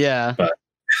nose. Yeah. But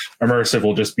immersive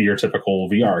will just be your typical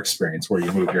VR experience where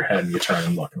you move your head and you turn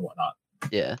and look and whatnot.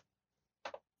 Yeah.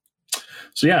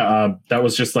 So that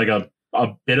was just like a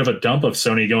bit of a dump of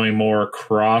Sony going more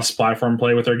cross-platform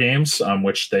play with their games,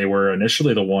 which they were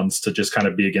initially the ones to just kind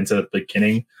of be against it at the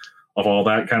beginning of all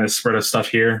that kind of spread of stuff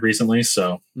here recently.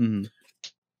 So.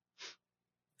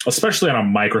 Especially on a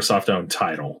Microsoft-owned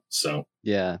title. So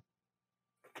yeah.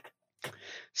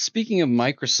 Speaking of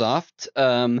Microsoft,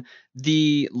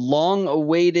 the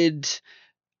long-awaited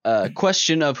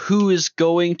question of who is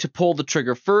going to pull the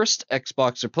trigger first,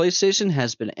 Xbox or PlayStation,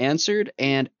 has been answered,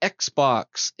 and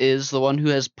Xbox is the one who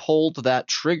has pulled that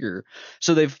trigger.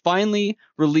 So they've finally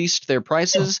released their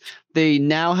prices. They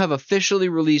now have officially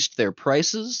released their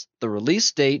prices, the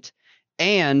release date,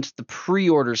 and the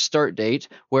pre-order start date,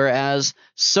 whereas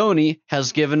Sony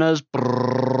has given us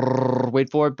wait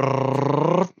for it,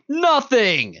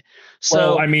 nothing. So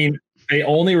well, I mean, they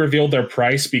only revealed their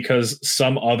price because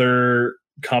some other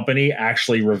company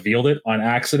actually revealed it on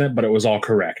accident, but it was all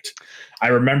correct. I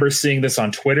remember seeing this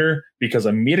on Twitter because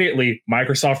immediately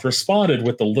Microsoft responded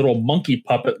with the little monkey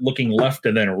puppet looking left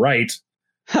and then right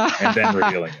and then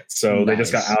revealing it. So They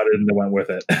just got outed and they went with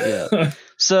it. Yeah.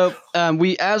 So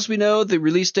as we know, the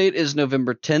release date is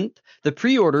November 10th. The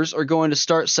pre-orders are going to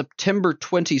start September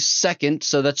 22nd,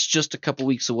 so that's just a couple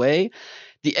weeks away.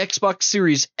 The Xbox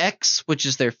Series X, which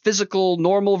is their physical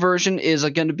normal version, is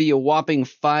going to be a whopping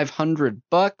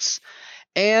 $500.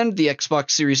 And the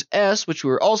Xbox Series S, which we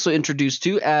were also introduced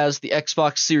to as the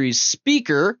Xbox Series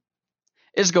Speaker,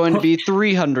 is going to be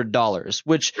 $300.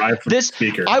 Which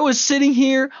I was sitting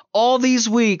here all these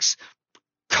weeks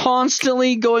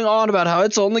constantly going on about how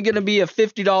it's only going to be a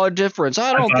 $50 difference.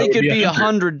 I don't think it'd be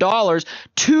 $100.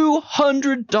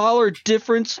 $200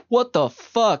 difference? What the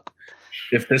fuck?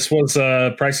 If this was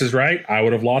Price is Right, I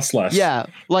would have lost less. Yeah,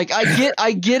 like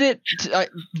I get it,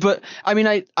 but I mean,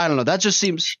 I don't know. That just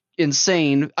seems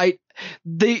insane.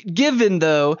 Given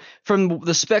though from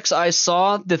the specs I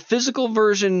saw, the physical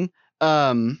version,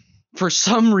 for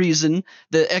some reason,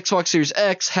 the Xbox Series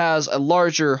X has a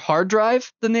larger hard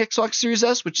drive than the Xbox Series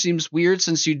S, which seems weird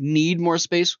since you'd need more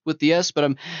space with the S. But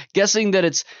I'm guessing that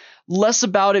it's less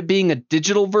about it being a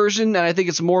digital version, and I think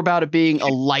it's more about it being a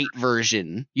light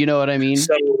version. You know what I mean?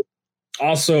 So,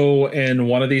 also in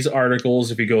one of these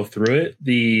articles, if you go through it,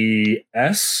 the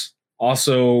S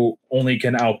also only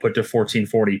can output to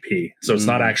 1440p, so it's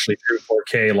not actually true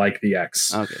 4K like the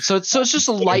X. Okay, so it's just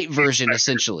a light version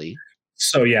essentially.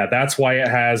 So yeah, that's why it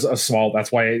has a small.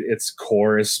 That's why its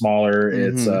core is smaller.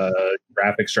 Its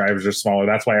graphics drivers are smaller.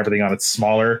 That's why everything on it's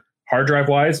smaller. Hard drive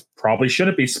wise, probably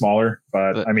shouldn't be smaller,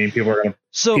 but I mean, people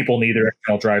need their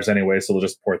external drives anyway, so they'll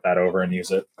just port that over and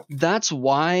use it. That's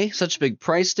why such a big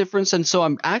price difference. And so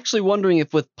I'm actually wondering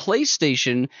if with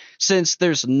PlayStation, since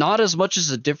there's not as much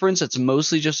as a difference, it's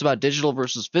mostly just about digital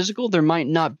versus physical, there might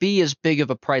not be as big of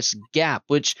a price gap,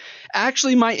 which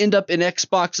actually might end up in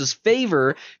Xbox's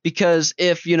favor, because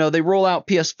if, they roll out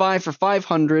PS5 for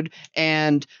 $500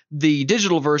 and the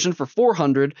digital version for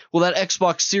 $400, well, that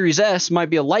Xbox Series S might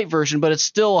be a light version, but it's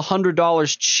still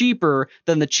 $100 cheaper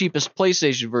than the cheapest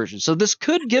PlayStation version. So this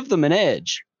could give them an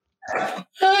edge.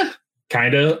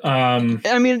 Kind of.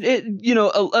 I mean,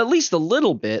 at least a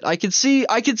little bit. I could see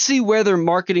where their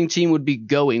marketing team would be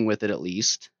going with it. At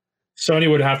least Sony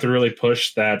would have to really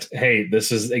push that. Hey,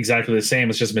 this is exactly the same.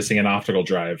 It's just missing an optical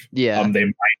drive. Yeah. They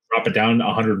might drop it down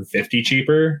 150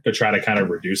 cheaper to try to kind of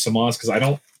reduce some loss, because I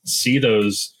don't see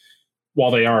those.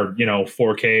 While they are,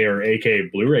 4K or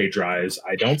 8K Blu-ray drives,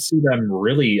 I don't see them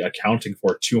really accounting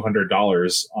for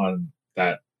 $200 on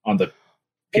the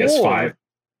PS5.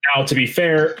 Now, to be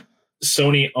fair,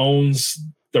 Sony owns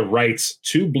the rights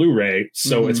to Blu-ray,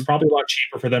 so it's probably a lot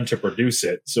cheaper for them to produce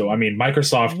it. So, I mean,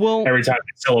 Microsoft, every time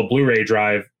they sell a Blu-ray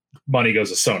drive, money goes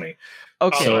to Sony.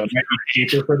 Okay. So it might be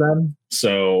cheaper for them.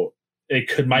 So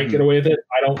it might get away with it.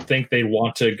 I don't think they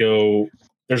want to go.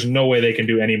 There's no way they can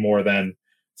do any more than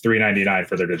 $399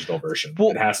 for their digital version.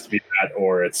 It has to be that,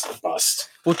 or it's bust.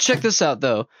 Well, check this out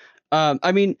though.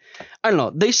 I mean, I don't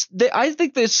know. I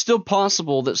think it's still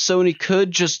possible that Sony could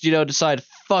just, decide,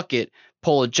 fuck it,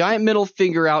 pull a giant middle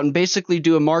finger out and basically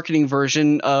do a marketing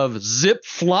version of Zip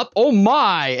Flop, oh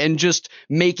my, and just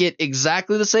make it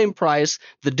exactly the same price.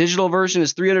 The digital version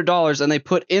is $300, and they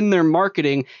put in their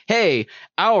marketing, hey,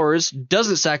 ours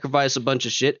doesn't sacrifice a bunch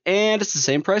of shit, and it's the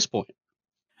same price point.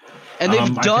 And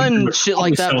they've done shit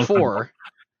like that before.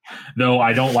 No,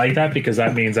 I don't like that, because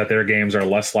that means that their games are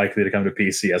less likely to come to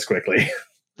PC as quickly.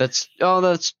 That's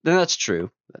true.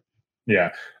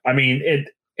 Yeah. I mean,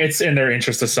 it's in their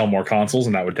interest to sell more consoles,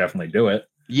 and that would definitely do it.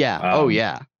 Yeah.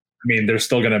 Yeah. I mean, they're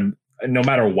still going to, no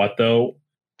matter what though,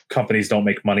 companies don't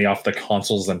make money off the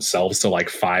consoles themselves till like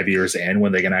 5 years in,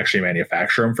 when they can actually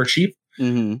manufacture them for cheap.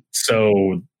 Mm-hmm.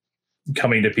 So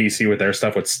coming to PC with their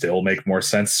stuff would still make more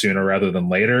sense sooner rather than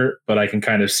later, but I can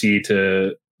kind of see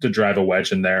to drive a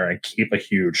wedge in there and keep a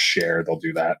huge share, they'll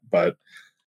do that. But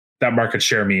that market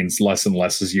share means less and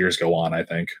less as years go on, I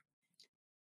think.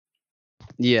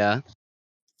 Yeah.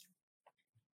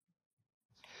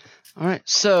 All right.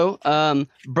 So,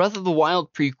 Breath of the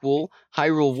Wild prequel,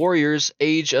 Hyrule Warriors: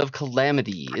 Age of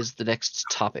Calamity is the next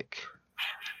topic.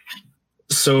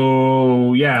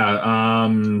 So, yeah,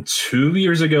 2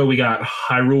 years ago, we got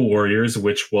Hyrule Warriors,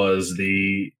 which was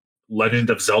the Legend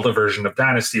of Zelda version of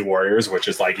Dynasty Warriors, which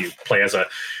is like you play as a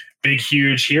big,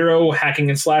 huge hero hacking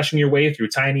and slashing your way through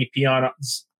tiny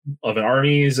of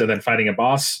armies and then fighting a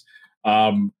boss.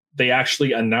 They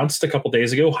actually announced a couple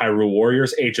days ago Hyrule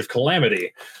Warriors Age of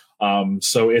Calamity.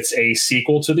 So it's a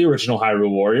sequel to the original Hyrule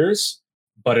Warriors,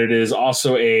 but it is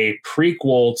also a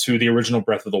prequel to the original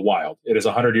Breath of the Wild. It is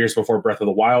 100 years before Breath of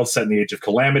the Wild, set in the Age of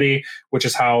Calamity, which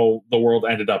is how the world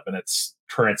ended up in its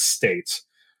current state.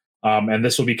 And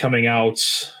this will be coming out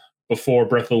before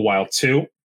Breath of the Wild 2,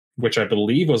 which I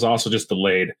believe was also just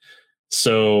delayed.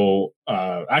 So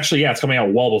actually, yeah, it's coming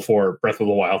out well before Breath of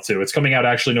the Wild 2. It's coming out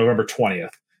actually November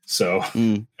 20th. So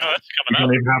Oh, that's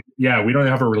coming up. We don't even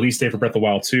have a release date for Breath of the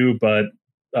Wild 2, but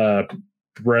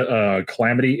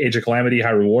Calamity, Age of Calamity,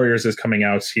 Hyrule Warriors is coming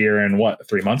out here in what,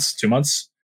 3 months? 2 months?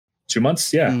 2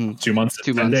 months? Yeah, 2 months,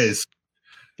 10 days.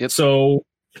 Yep. So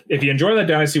if you enjoy that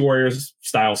Dynasty Warriors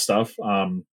style stuff,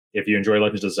 if you enjoy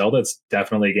Legends of Zelda, it's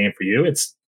definitely a game for you.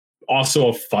 It's also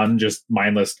a fun, just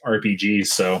mindless RPG,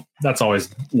 so that's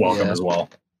always welcome as well.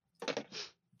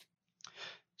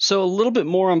 So a little bit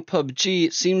more on PUBG.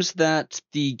 It seems that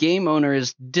the game owner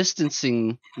is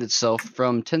distancing itself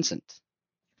from Tencent.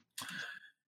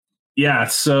 Yeah,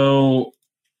 so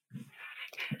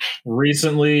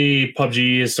recently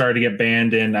PUBG has started to get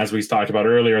banned in, as we talked about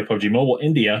earlier, PUBG Mobile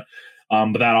India,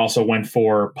 but that also went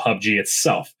for PUBG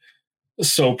itself.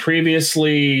 So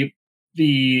previously,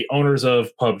 the owners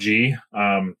of PUBG,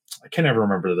 I can never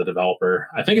remember the developer.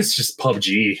 I think it's just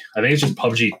PUBG. I think it's just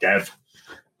PUBG Dev.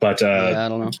 But I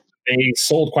don't know. They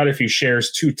sold quite a few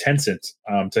shares to Tencent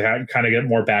to kind of get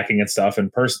more backing and stuff.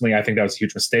 And personally, I think that was a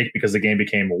huge mistake because the game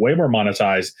became way more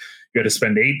monetized. You had to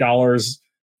spend $8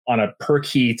 on a per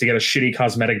key to get a shitty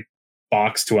cosmetic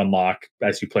box to unlock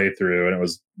as you play through. And it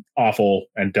was awful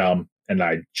and dumb. And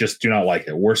I just do not like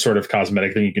it. Worst sort of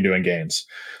cosmetic thing you can do in games.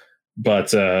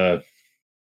 But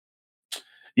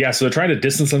yeah, so they're trying to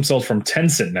distance themselves from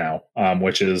Tencent now,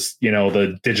 which is,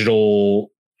 the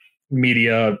digital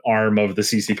media arm of the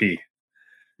CCP.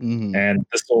 Mm-hmm. And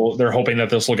they're hoping that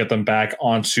this will get them back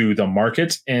onto the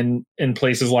market in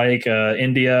places like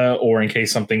India, or in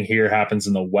case something here happens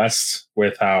in the West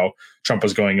with how Trump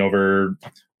was going over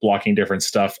blocking different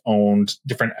stuff, owned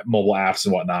different mobile apps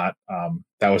and whatnot.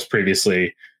 That was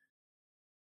previously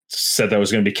said that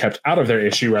was going to be kept out of their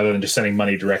issue rather than just sending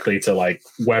money directly to like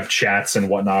web chats and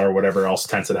whatnot, or whatever else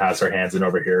Tencent has their hands in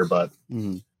over here. But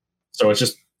so it's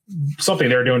just something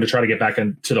they're doing to try to get back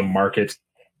into the market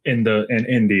in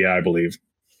India, I believe.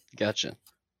 Gotcha.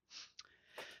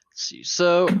 Let's see.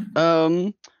 So,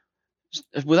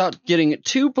 without getting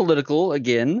too political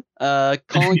again,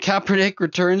 Colin Kaepernick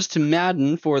returns to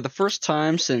Madden for the first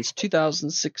time since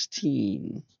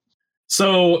 2016.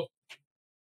 So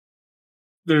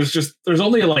there's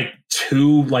only like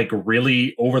two like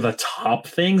really over the top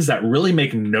things that really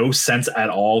make no sense at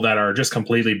all that are just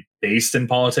completely based in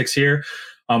politics here.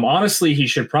 Honestly, he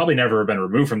should probably never have been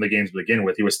removed from the game to begin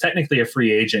with. He was technically a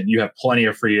free agent. You have plenty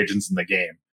of free agents in the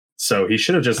game. So he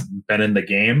should have just been in the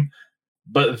game.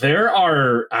 But there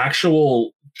are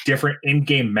actual different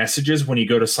in-game messages when you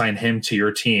go to sign him to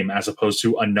your team as opposed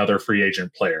to another free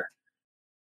agent player.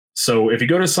 So if you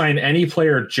go to sign any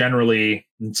player generally,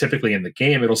 typically in the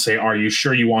game, it'll say, are you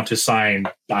sure you want to sign,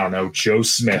 I don't know, Joe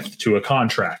Smith to a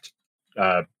contract?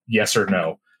 Yes or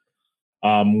no.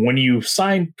 When you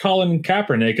sign Colin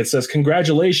Kaepernick, it says,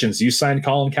 congratulations, you signed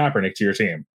Colin Kaepernick to your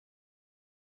team.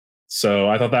 So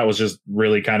I thought that was just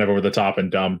really kind of over the top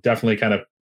and dumb. Definitely kind of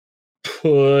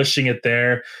pushing it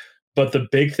there. But the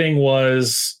big thing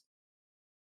was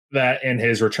that in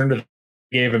his return to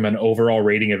gave him an overall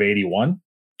rating of 81,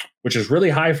 which is really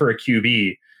high for a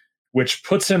QB, which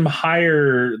puts him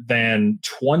higher than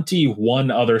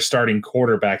 21 other starting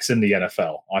quarterbacks in the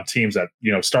NFL on teams that,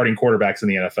 starting quarterbacks in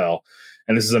the NFL.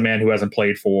 And this is a man who hasn't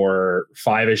played for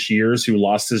 5-ish years, who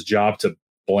lost his job to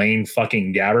Blaine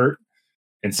fucking Gabbert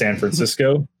in San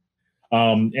Francisco.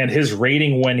 And his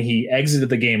rating when he exited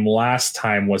the game last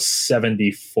time was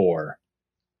 74.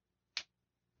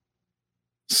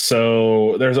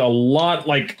 So there's a lot,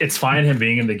 like, it's fine him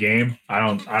being in the game. I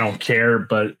don't care,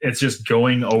 but it's just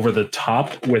going over the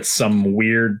top with some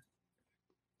weird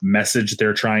message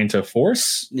they're trying to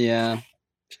force. Yeah.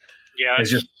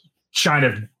 It's just kind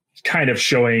of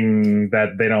showing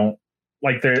that they don't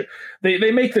like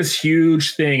they make this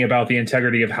huge thing about the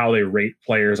integrity of how they rate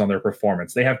players on their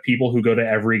performance. They have people who go to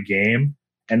every game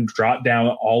and jot down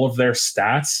all of their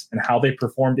stats and how they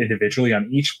performed individually on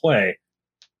each play.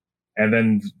 And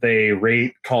then they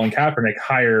rate Colin Kaepernick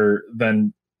higher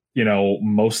than,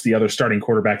 most of the other starting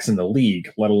quarterbacks in the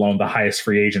league, let alone the highest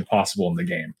free agent possible in the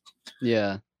game.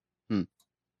 Yeah.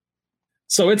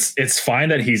 So it's fine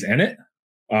that he's in it.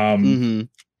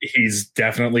 he's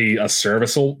definitely a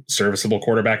serviceable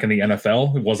quarterback in the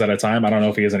NFL. He was at a time. I don't know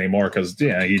if he is anymore because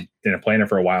he didn't play in it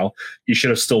for a while. He should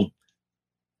have still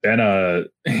been on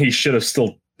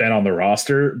the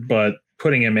roster, but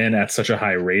putting him in at such a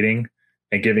high rating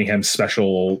and giving him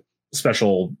special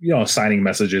signing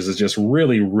messages is just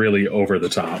really, really over the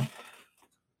top.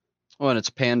 Well, and it's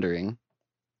pandering.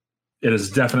 It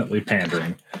is definitely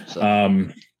pandering. So.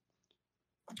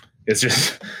 It's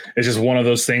just one of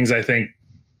those things. I think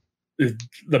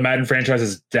the Madden franchise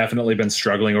has definitely been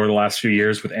struggling over the last few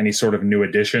years with any sort of new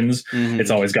additions. Mm-hmm. It's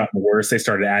always gotten worse. They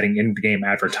started adding in-game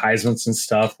advertisements and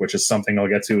stuff, which is something I'll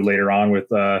get to later on with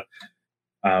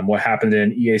what happened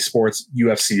in EA Sports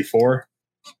UFC 4.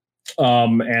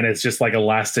 And it's just like a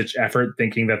last-ditch effort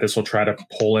thinking that this will try to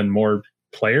pull in more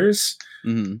players.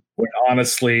 Mm-hmm. When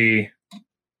honestly,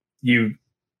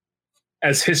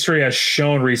 as history has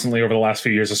shown recently over the last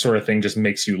few years, this sort of thing just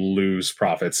makes you lose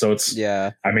profit. So it's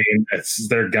their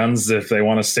guns. If they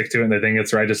want to stick to it and they think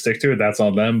it's right to stick to it, that's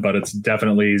on them. But it's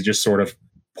definitely just sort of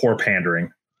poor pandering.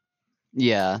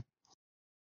 Yeah.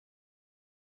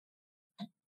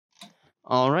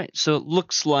 All right. So it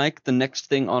looks like the next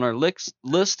thing on our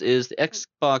list is the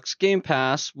Xbox Game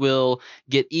Pass will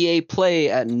get EA Play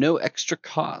at no extra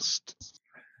cost.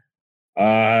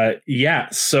 Yeah.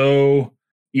 So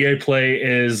EA Play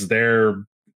is their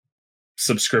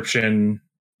subscription.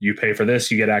 You pay for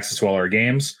this, you get access to all our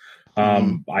games.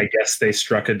 I guess they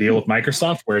struck a deal with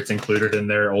Microsoft where it's included in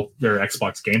their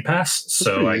Xbox Game Pass.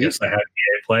 So I guess I have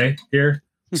EA Play here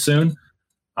soon.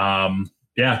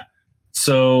 Yeah.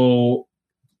 So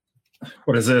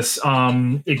what is this?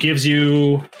 It gives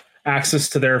you access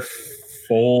to their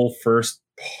full first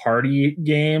party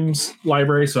games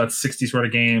library. So that's 60 sort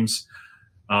of games.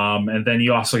 And then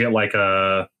you also get like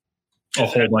a whole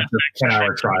bunch of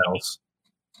 10-hour trials.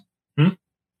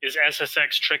 Is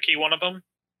SSX Tricky one of them?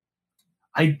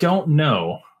 I don't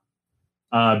know.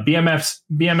 BMX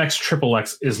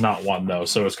XXX is not one though,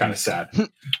 so it's kind of sad.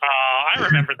 I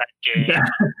remember that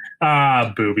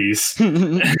game. Boobies.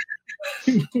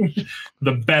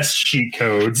 The best cheat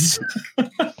codes.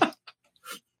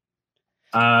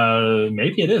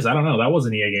 Maybe it is. I don't know. That was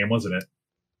an EA game, wasn't it?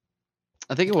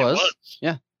 I think it was.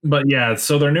 Yeah. But yeah,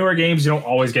 so their newer games you don't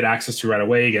always get access to right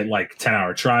away. You get like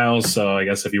 10-hour trials. So I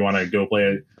guess if you want to go play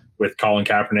it with Colin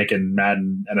Kaepernick and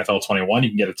Madden NFL 21, you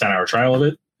can get a 10-hour trial of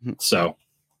it. So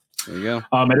there you go.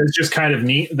 It is just kind of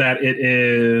neat that it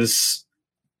is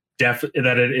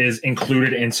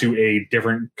included into a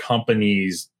different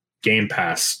company's Game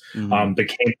Pass. Mm-hmm. The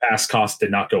Game Pass cost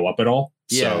did not go up at all.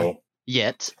 Yeah. So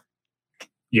Yet.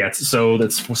 So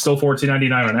that's still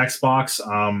 $14.99 on Xbox.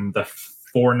 The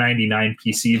 $4.99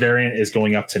 PC variant is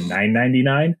going up to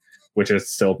 $9.99, which is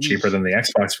still cheaper than the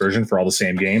Xbox version for all the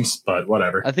same games, but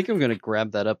whatever. I think I'm going to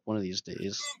grab that up one of these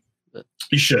days. But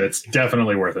you should. It's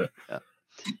definitely worth it. Yeah.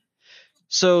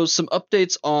 So some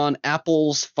updates on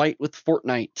Apple's fight with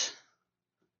Fortnite.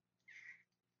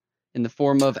 In the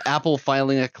form of Apple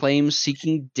filing a claim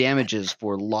seeking damages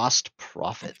for lost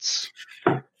profits.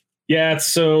 Yeah,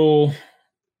 so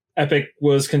Epic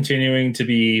was continuing to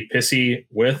be pissy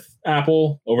with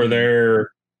Apple over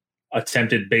their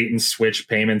attempted bait and switch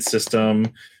payment system.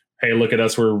 Hey, look at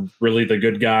us. We're really the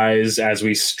good guys as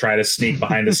we try to sneak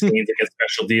behind the scenes and get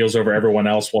special deals over everyone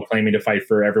else while claiming to fight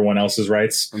for everyone else's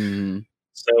rights. Mm-hmm.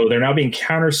 So they're now being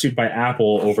countersued by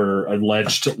Apple over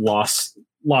alleged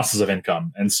losses of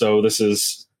income. And so this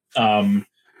is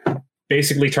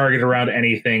basically targeted around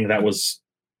anything that was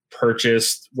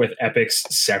purchased with Epic's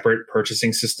separate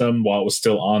purchasing system while it was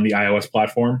still on the iOS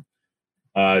platform.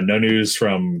 No news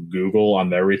from Google on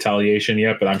their retaliation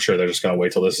yet, but I'm sure they're just going to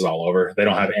wait till this is all over. They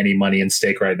don't have any money in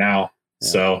stake right now,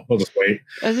 so we'll just wait.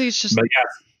 I think it's just. But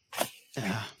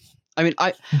yeah. I mean,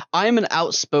 I'm an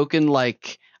outspoken,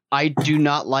 like, I do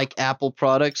not like Apple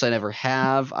products. I never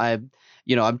have. I'm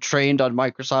trained on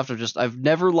Microsoft. I've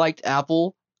never liked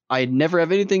Apple. I never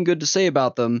have anything good to say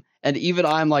about them. And even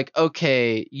I'm like,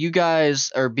 okay, you guys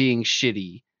are being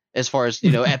shitty as far as,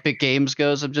 Epic Games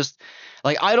goes. I'm just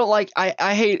like,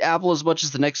 I hate Apple as much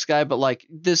as the next guy, but like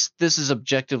this is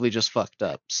objectively just fucked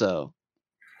up. So.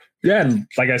 Yeah. And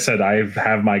like I said, I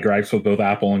have my gripes with both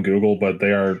Apple and Google, but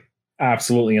they are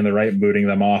absolutely in the right in booting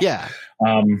them off. Yeah.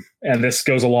 And this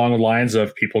goes along the lines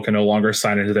of people can no longer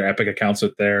sign into their Epic accounts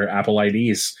with their Apple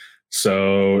IDs.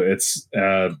 So it's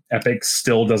Epic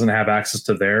still doesn't have access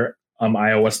to their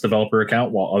iOS developer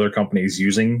account, while other companies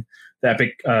using the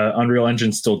Epic Unreal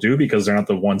Engine still do, because they're not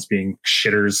the ones being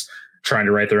shitters trying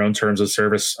to write their own terms of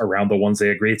service around the ones they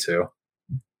agree to.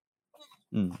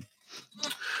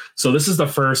 So this is the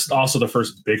first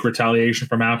big retaliation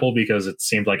from Apple, because it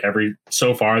seemed like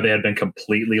so far they had been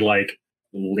completely like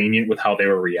lenient with how they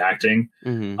were reacting.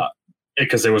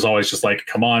 Because it was always just like,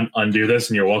 come on, undo this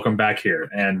and you're welcome back here.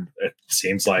 And it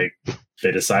seems like they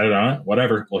decided on it.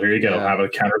 Whatever. Well, here you go. Have a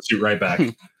countersuit right back.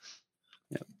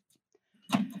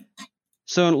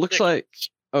 So it looks like...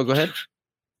 Oh, go ahead.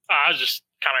 I was just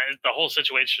kind of... The whole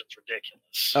situation's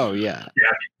ridiculous. Oh, yeah.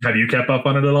 Have you kept up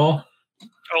on it at all?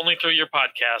 Only through your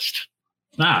podcast.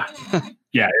 Yeah,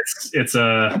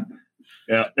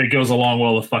 it goes along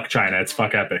well with fuck China. It's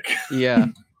fuck Epic. Yeah.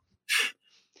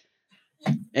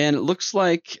 And it looks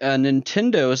like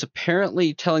Nintendo is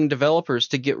apparently telling developers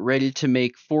to get ready to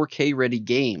make 4K ready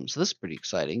games. This is pretty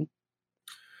exciting.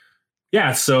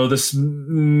 Yeah, so this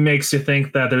makes you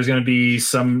think that there's going to be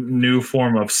some new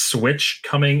form of Switch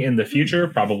coming in the future,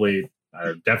 probably,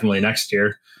 definitely next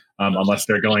year, unless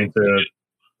they're going to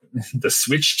the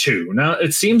Switch 2. Now,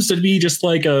 it seems to be just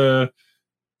like an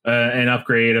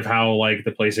upgrade of how like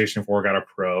the PlayStation 4 got a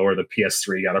Pro or the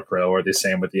PS3 got a Pro, or the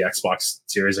same with the Xbox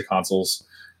series of consoles.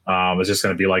 It's just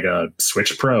going to be like a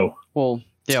Switch Pro. Well,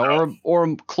 yeah, or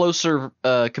a closer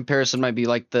comparison might be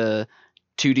like the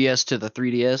 2DS to the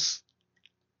 3DS.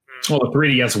 Well, the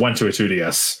 3DS went to a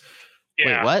 2DS.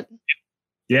 Yeah. Wait, what?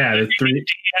 Yeah, the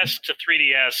 3DS to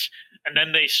 3DS, and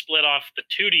then they split off the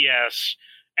 2DS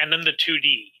and then the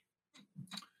 2D.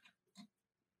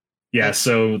 Yeah,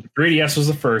 so the 3DS was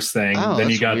the first thing. Then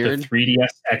you got weird. The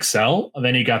 3DS XL, and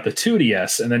then you got the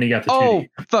 2DS, and then you got the 2D.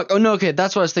 Oh, fuck. Oh, no, okay,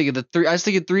 that's what I was thinking. I was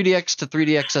thinking 3DX to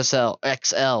 3DX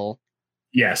XL.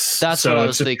 Yes. That's what I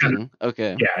was thinking.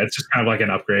 Okay. Yeah, it's just kind of like an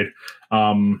upgrade.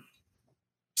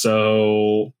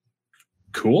 So,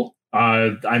 cool.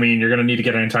 I mean, you're going to need to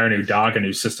get an entire new dock, a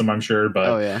new system, I'm sure.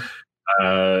 But,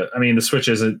 I mean, the Switch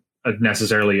isn't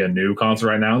necessarily a new console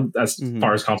right now. As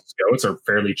far as consoles go, it's a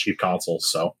fairly cheap console,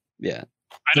 so... Yeah.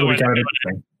 I know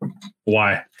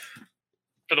why?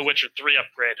 For the Witcher 3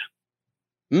 upgrade.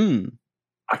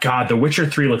 God, the Witcher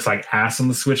 3 looks like ass on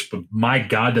the Switch, but my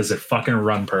God, does it fucking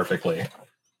run perfectly.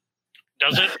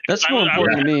 Does it? That's more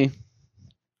important to me.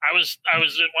 I was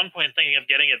at one point thinking of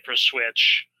getting it for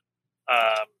Switch,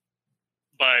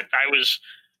 but I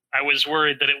was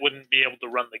worried that it wouldn't be able to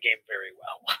run the game very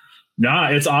well. Nah,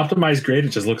 it's optimized great. It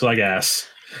just looks like ass.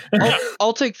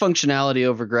 I'll take functionality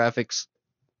over graphics.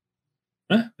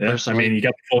 Yeah, I mean, you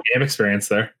got the full game experience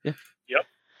there. Yeah. Yep. As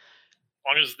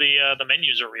long as the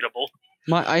menus are readable.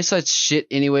 My eyesight's shit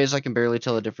anyways. I can barely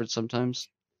tell the difference sometimes.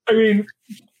 I mean,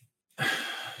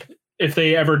 if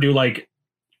they ever do like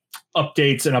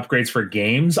updates and upgrades for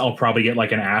games, I'll probably get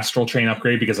like an Astral Chain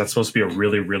upgrade, because that's supposed to be a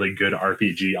really, really good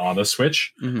RPG on the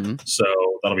Switch. So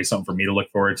that'll be something for me to look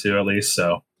forward to, at least.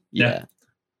 So yeah.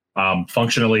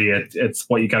 Functionally, it's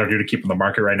what you got to do to keep in the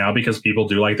market right now, because people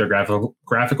do like their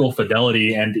graphical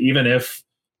fidelity, and even if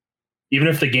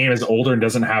the game is older and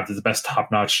doesn't have the best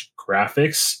top-notch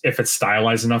graphics, if it's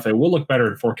stylized enough, it will look better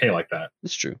in 4K like that.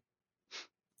 That's true.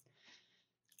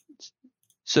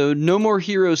 So No More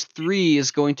Heroes 3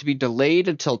 is going to be delayed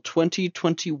until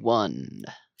 2021.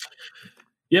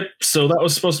 Yep. So that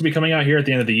was supposed to be coming out here at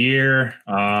the end of the year.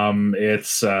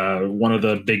 It's one of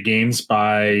the big games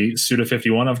by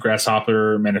Suda51 of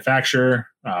Grasshopper Manufacturer,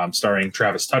 starring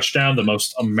Travis Touchdown, the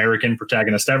most American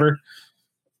protagonist ever.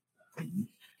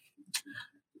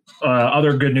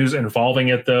 Other good news involving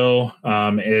it, though,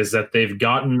 is that they've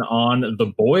gotten on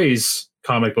The Boys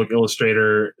comic book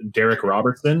illustrator Derek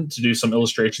Robertson to do some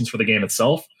illustrations for the game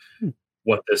itself.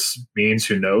 What this means,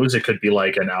 who knows? It could be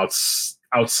like an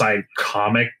outside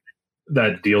comic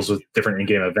that deals with different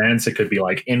in-game events. It could be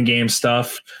like in-game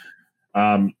stuff.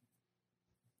 But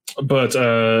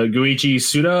Goichi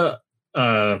Suda,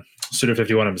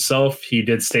 Suda51 himself, he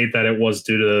did state that it was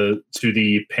due to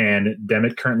the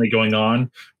pandemic currently going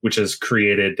on, which has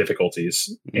created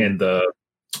difficulties in the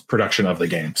production of the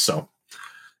game. So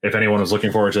if anyone was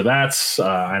looking forward to that,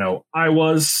 I know I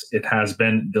was. It has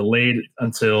been delayed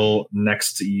until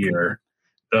next year,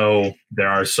 though there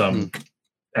are some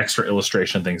extra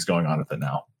illustration things going on with it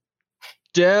now.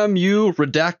 Damn you,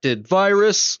 redacted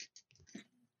virus.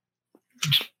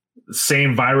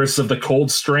 Same virus of the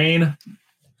cold strain.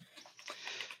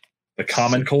 The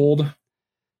common cold.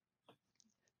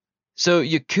 So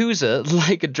Yakuza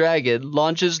Like a Dragon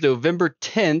launches November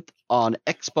 10th on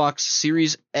Xbox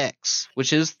Series X,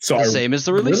 which is the same as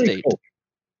the release date.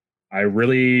 I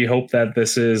really hope that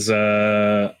this is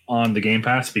on the Game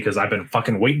Pass, because I've been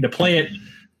fucking waiting to play it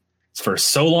for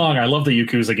so long. I love the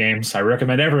Yakuza games. I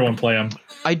recommend everyone play them.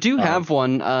 I do have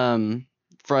one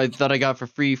that I got for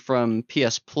free from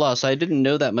PS Plus. I didn't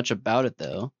know that much about it,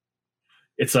 though.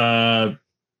 It's an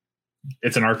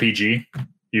RPG.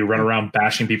 You run around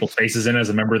bashing people's faces in as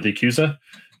a member of the Yakuza.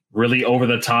 Really over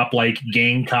the top, like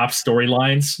gang cop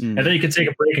storylines. And then you can take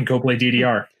a break and go play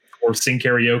DDR or sing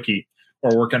karaoke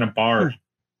or work in a bar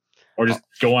or just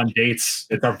go on dates.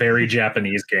 It's a very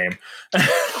Japanese game. I've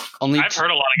heard a lot of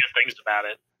good things about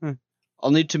it.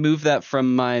 I'll need to move that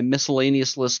from my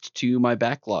miscellaneous list to my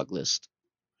backlog list.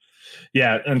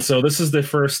 Yeah, and so this is the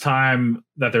first time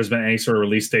that there's been any sort of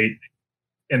release date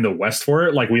in the West for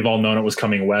it. Like, we've all known it was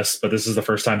coming West, but this is the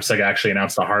first time Sega actually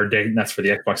announced a hard date, and that's for the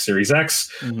Xbox Series X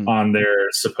on their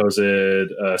supposed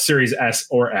Series S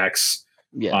or X.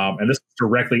 Yeah. And this is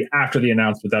directly after the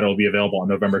announcement that it'll be available on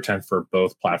November 10th for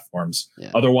both platforms.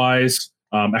 Yeah. Otherwise,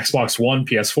 Xbox One,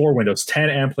 PS4, Windows 10,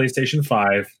 and PlayStation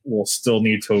 5 will still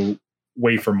need to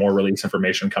wait for more release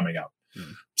information coming up.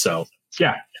 So,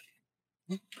 yeah.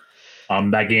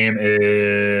 That game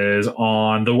is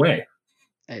on the way.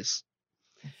 Nice.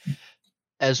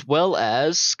 As well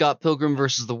as Scott Pilgrim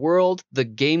vs. the World, the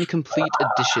Game Complete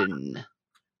Edition.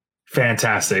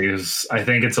 Fantastic. I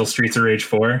think until Streets of Rage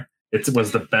 4, it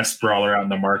was the best brawler out in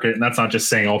the market. And that's not just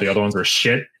saying all the other ones are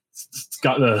shit.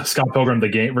 Scott Pilgrim the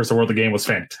Game vs. the World, the game was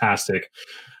fantastic.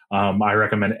 I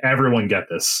recommend everyone get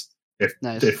this. If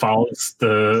it follows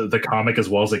the comic as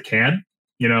well as it can,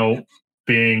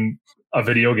 being a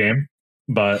video game.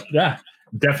 But yeah,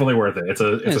 definitely worth it. It's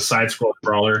a side-scrolling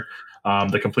brawler.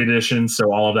 The complete edition,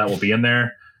 so all of that will be in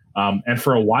there. And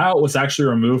for a while, it was actually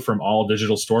removed from all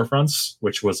digital storefronts,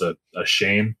 which was a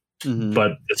shame.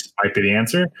 But this might be the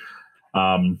answer.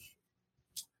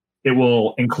 It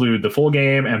will include the full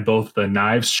game and both the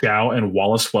Knives Chow and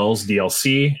Wallace Wells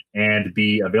DLC, and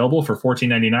be available for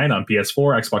 $14.99 on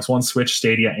PS4, Xbox One, Switch,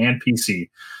 Stadia, and PC.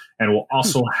 And will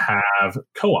also have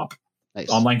co-op,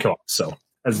 online co-op. So,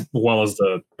 as well as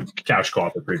the couch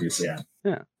co-op that previously had.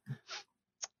 Yeah.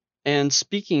 And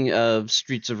speaking of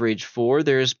Streets of Rage 4,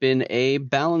 there's been a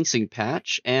balancing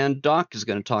patch, and Doc is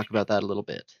going to talk about that a little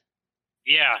bit.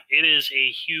 Yeah, it is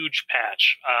a huge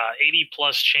patch. 80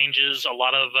 plus changes, a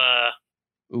lot of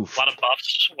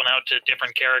buffs went out to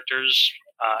different characters.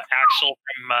 Axel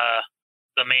from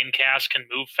the main cast can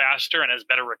move faster and has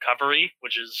better recovery,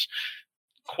 which is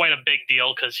quite a big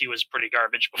deal because he was pretty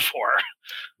garbage before.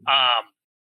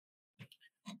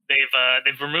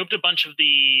 They've removed a bunch of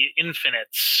the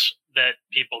infinites that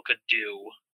people could do,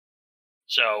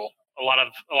 so a lot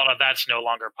of that's no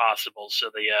longer possible. So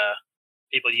the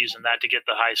people using that to get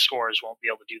the high scores won't be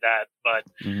able to do that. But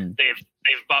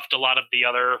they've buffed a lot of the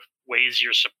other ways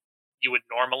you would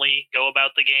normally go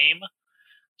about the game.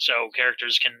 So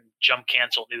characters can jump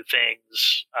cancel new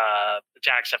things.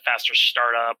 Attacks have faster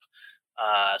startup.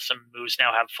 Some moves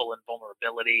now have full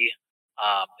invulnerability.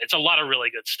 It's a lot of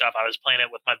really good stuff. I was playing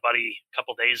it with my buddy a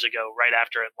couple days ago, right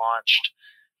after it launched,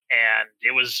 and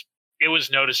it was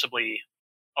noticeably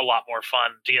a lot more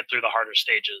fun to get through the harder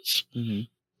stages.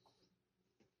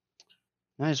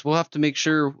 Nice. We'll make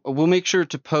sure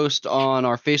to post on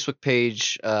our Facebook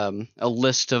page a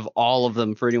list of all of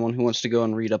them for anyone who wants to go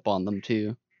and read up on them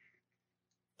too.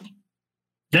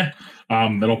 Yeah,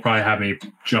 it'll probably have me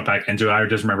jump back into it. I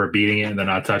just remember beating it and then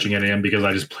not touching it again because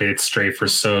I just played it straight for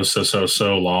so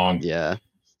long. Yeah,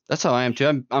 that's how I am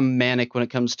too. I'm manic when it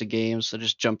comes to games. I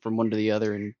just jump from one to the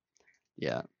other, and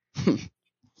yeah.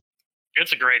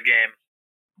 It's a great game.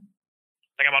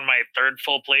 I think I'm on my third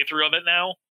full playthrough of it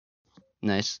now.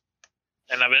 Nice.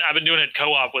 And I've been doing it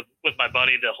co-op with my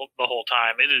buddy the whole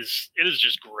time. It is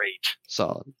just great.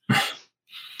 Solid.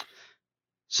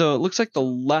 So it looks like the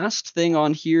last thing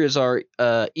on here is our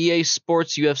EA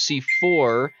Sports UFC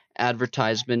 4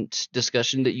 advertisement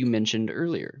discussion that you mentioned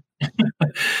earlier.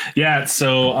 Yeah,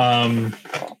 so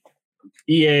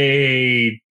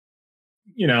EA,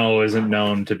 isn't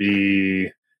known to be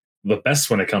the best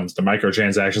when it comes to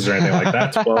microtransactions or anything like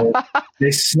that. Well,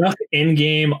 they snuck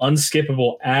in-game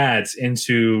unskippable ads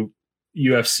into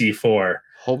UFC 4.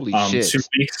 Holy shit. 2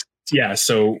 weeks. Yeah,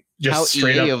 so just how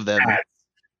straight EA up of them. ads.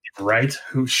 Right?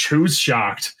 Who's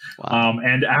shocked? Wow.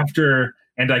 And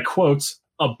I quote,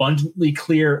 abundantly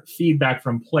clear feedback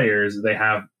from players, they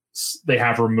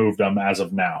have removed them as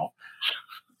of now.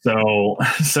 So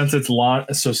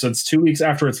since 2 weeks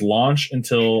after its launch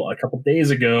until a couple days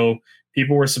ago,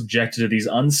 people were subjected to these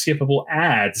unskippable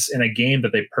ads in a game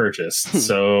that they purchased.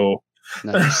 So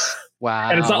nice. Wow.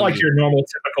 And it's not like your normal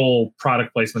typical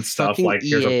product placement stuff, fucking like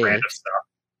here's a brand of stuff.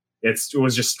 It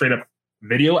was just straight up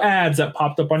video ads that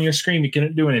popped up on your screen you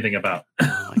couldn't do anything about.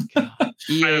 Oh my god.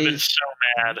 EA, I've been so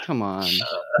mad. Come on.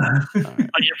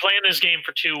 Like, you're playing this game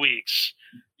for 2 weeks.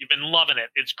 You've been loving it.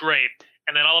 It's great.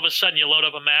 And then all of a sudden you load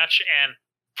up a match and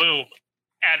boom,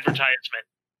 advertisement.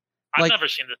 I've Like, never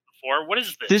seen this before. What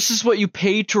is this? This is what you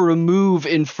pay to remove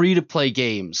in free-to-play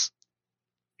games.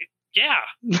 Yeah.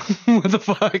 What the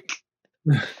fuck?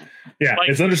 Yeah, Like-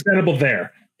 it's understandable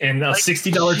there. And a Like,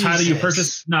 $60 title you Jesus.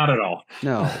 purchase, not at all.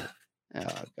 No.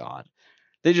 Oh, God.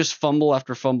 They just fumble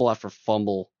after fumble after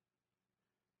fumble.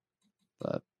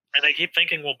 And they keep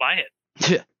thinking we'll buy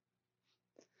it.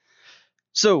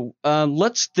 So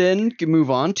let's then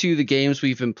move on to the games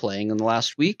we've been playing in the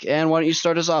last week. And why don't you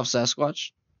start us off,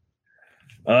 Sasquatch?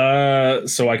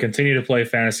 So I continue to play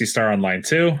Phantasy Star Online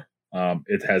 2.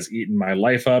 It has eaten my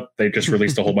life up. They just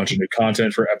released a whole bunch of new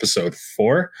content for episode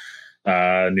 4,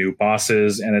 new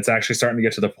bosses, and it's actually starting to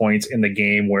get to the point in the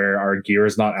game where our gear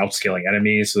is not outscaling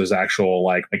enemies. So there's actual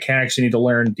like mechanics you need to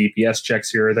learn, DPS checks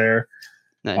here or there.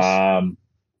 Nice.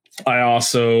 I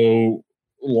also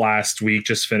last week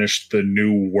just finished the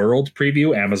New World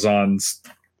preview, Amazon's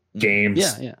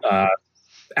games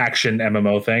action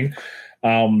MMO thing.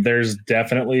 There's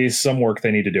definitely some work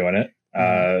they need to do in it.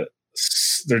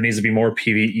 There needs to be more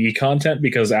PvE content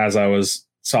because as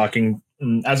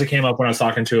it came up when I was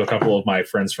talking to a couple of my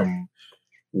friends from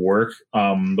work,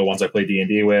 the ones I play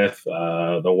D&D with,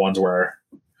 the ones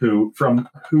who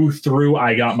through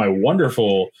I got my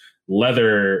wonderful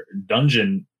leather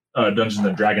Dungeons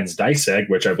and Dragons dice egg,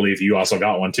 which I believe you also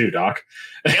got one too, Doc.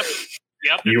 Yep.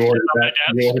 You ordered that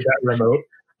remote.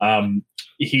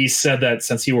 He said that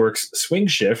since he works swing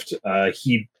shift,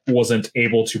 he wasn't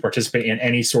able to participate in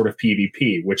any sort of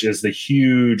PvP, which is the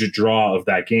huge draw of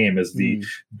that game, is the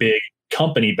big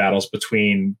company battles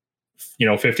between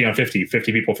 50 on 50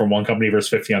 people from one company versus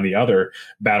 50 on the other,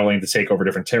 battling to take over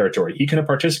different territory. He couldn't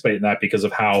participate in that because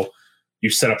of how you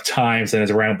set up times and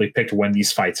it's randomly picked when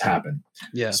these fights happen.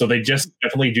 Yeah. So they just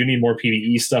definitely do need more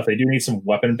PvE stuff. They do need some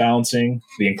weapon balancing.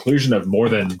 The inclusion of more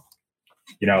than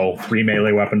 3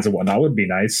 melee weapons and whatnot would be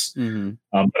nice. Mm-hmm.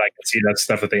 But I can see that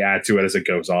stuff that they add to it as it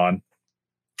goes on.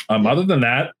 Other than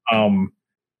that,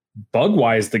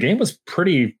 bug-wise, the game was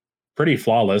pretty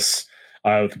flawless.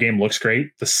 The game looks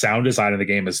great. The sound design of the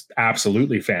game is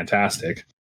absolutely fantastic.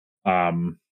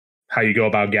 How you go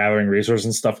about gathering resources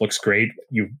and stuff looks great.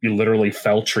 You literally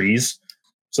fell trees.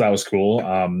 So that was cool.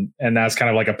 And that's kind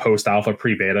of like a post-alpha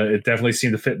pre-beta. It definitely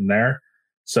seemed to fit in there.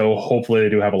 So hopefully they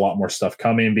do have a lot more stuff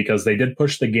coming because they did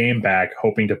push the game back,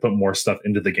 hoping to put more stuff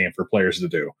into the game for players to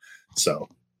do. So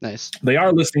nice. They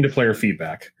are listening to player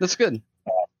feedback. That's good.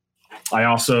 I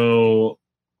also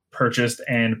purchased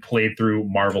and played through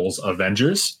Marvel's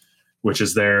Avengers, which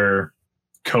is their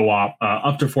co-op,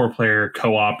 up to 4-player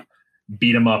co-op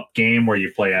beat 'em up game where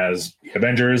you play as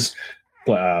Avengers,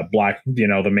 Black,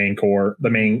 the main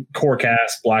core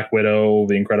cast, Black Widow,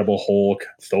 the Incredible Hulk,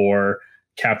 Thor,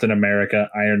 Captain America,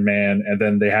 Iron Man, and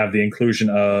then they have the inclusion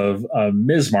of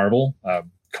Ms. Marvel,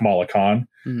 Kamala Khan.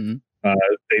 Mm-hmm.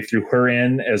 They threw her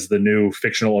in as the new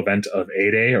fictional event of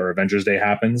A-Day or Avengers Day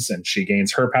happens, and she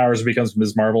gains her powers and becomes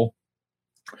Ms. Marvel.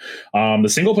 The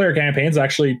single player campaign is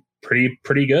actually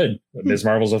pretty good. Ms.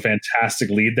 Marvel's a fantastic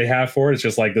lead they have for it. It's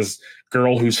just like this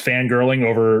girl who's fangirling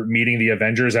over meeting the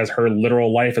Avengers as her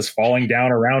literal life is falling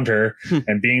down around her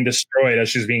and being destroyed as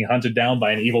she's being hunted down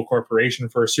by an evil corporation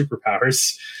for her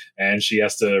superpowers. And she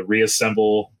has to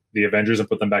reassemble the Avengers and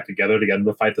put them back together to get them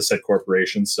to fight the said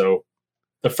corporation. So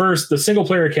the single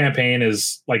player campaign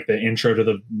is like the intro to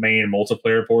the main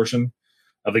multiplayer portion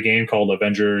of the game called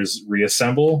Avengers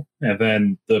Reassemble. And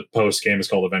then the post game is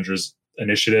called Avengers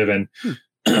Initiative. And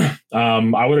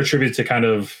I would attribute it to kind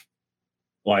of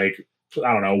like,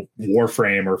 I don't know,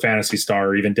 Warframe or Phantasy Star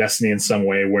or even Destiny in some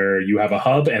way, where you have a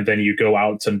hub and then you go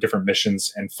out to different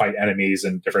missions and fight enemies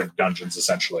in different dungeons,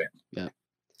 essentially. Yeah.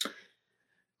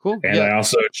 Cool. And I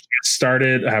also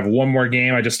I have one more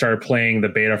game. I just started playing the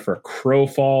beta for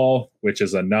Crowfall, which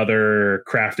is another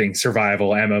crafting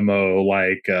survival MMO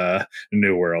like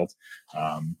New World.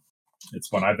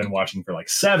 It's one I've been watching for like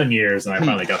 7 years, and I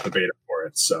finally got the beta for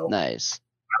it. So nice.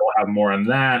 I will have more on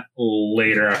that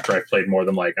later after I played more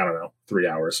than 3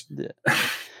 hours. Yeah.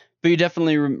 But you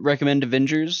definitely recommend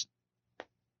Avengers?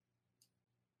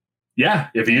 Yeah,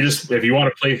 if you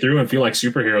want to play through and feel like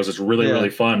superheroes, it's really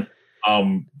fun.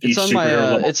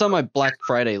 It's on my Black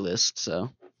Friday list, so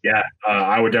yeah,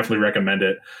 I would definitely recommend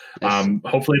it. Nice.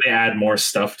 Hopefully they add more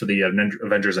stuff to the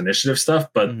Avengers Initiative stuff,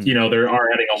 but they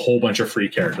are adding a whole bunch of free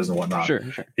characters and whatnot. Sure.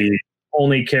 The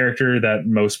only character that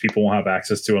most people won't have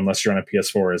access to unless you're on a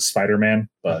PS4 is Spider-Man,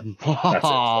 but that's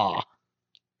it.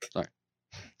 Sorry.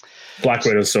 Black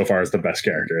Widow so far is the best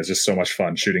character. It's just so much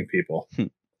fun shooting people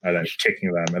and then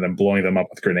kicking them and then blowing them up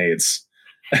with grenades.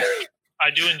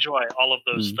 I do enjoy all of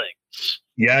those things.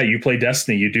 Yeah, you play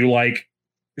Destiny. You do like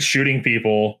shooting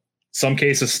people, some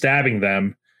cases stabbing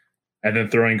them, and then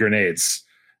throwing grenades.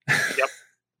 Yep.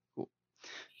 Cool.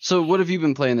 So what have you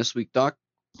been playing this week, Doc?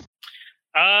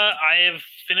 I have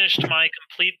finished my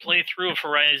complete playthrough of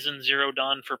Horizon Zero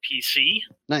Dawn for PC.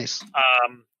 Nice.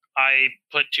 I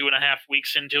put 2.5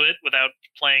 weeks into it without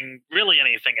playing really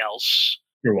anything else.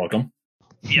 You're welcome.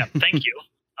 Yeah, thank you.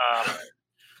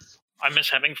 I miss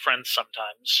having friends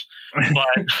sometimes.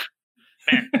 But,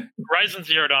 man, Horizon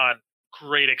Zero Dawn,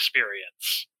 great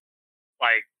experience.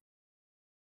 Like,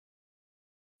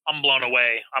 I'm blown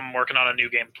away. I'm working on a new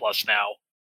game plus now.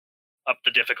 Up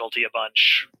the difficulty a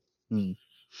bunch.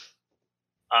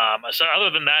 So other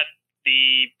than that,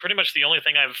 pretty much the only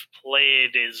thing I've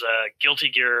played is Guilty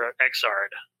Gear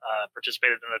Xrd.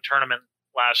 Participated in a tournament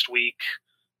last week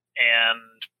and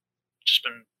just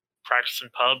been practicing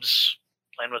pubs,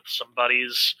 playing with some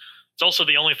buddies. It's also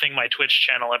the only thing my Twitch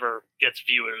channel ever gets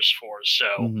viewers for, so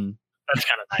that's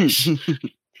kind of nice.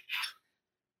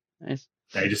 Nice.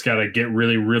 Yeah, you just got to get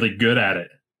really, really good at it.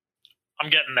 I'm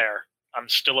getting there. I'm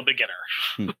still a beginner.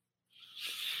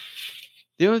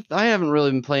 I haven't really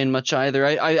been playing much either.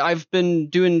 I've been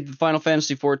doing Final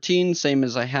Fantasy XIV, same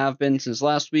as I have been since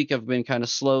last week. I've been kind of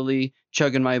slowly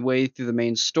chugging my way through the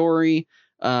main story.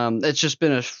 It's just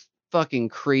been a fucking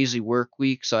crazy work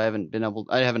week, so I haven't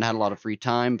had a lot of free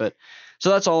time. But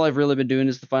so that's all I've really been doing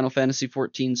is the Final Fantasy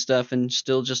XIV stuff, and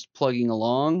still just plugging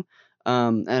along.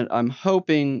 And I'm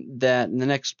hoping that in the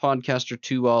next podcast or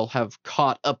two, I'll have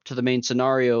caught up to the main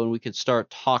scenario, and we could start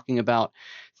talking about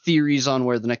theories on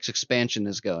where the next expansion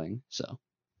is going. So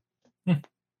I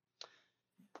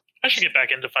should get back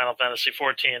into Final Fantasy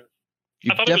XIV.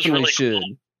 You I thought definitely it was really should.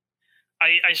 Cool.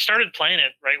 I started playing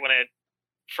it right when it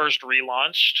first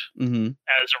relaunched as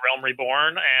A Realm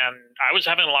Reborn, and I was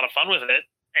having a lot of fun with it,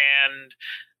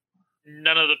 and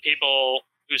none of the people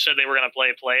who said they were going to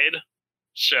play played,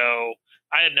 so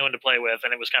I had no one to play with,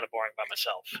 and it was kind of boring by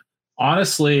myself.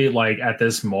 Honestly, like at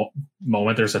this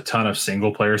moment, there's a ton of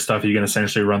single player stuff you can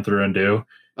essentially run through and do.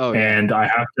 Oh, yeah. And I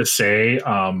have to say,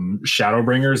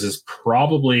 Shadowbringers is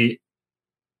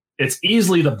it's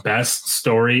easily the best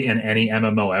story in any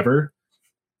MMO ever.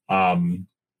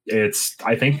 It's,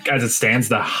 I think, as it stands,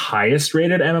 the highest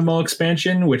rated MMO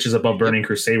expansion, which is above Burning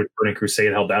Crusade, which Burning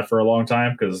Crusade held that for a long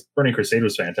time because Burning Crusade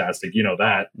was fantastic. You know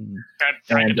that. I've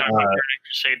tried to talk about Burning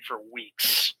Crusade for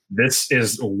weeks. This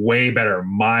is way better,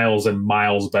 miles and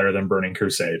miles better than Burning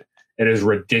Crusade. It is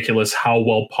ridiculous how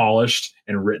well polished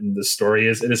and written this story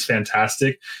is. It is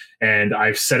fantastic. And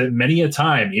I've said it many a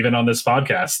time, even on this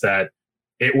podcast, that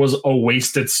it was a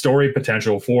wasted story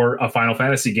potential for a Final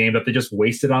Fantasy game that they just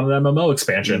wasted on an MMO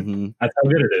expansion. That's how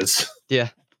good it is. Yeah.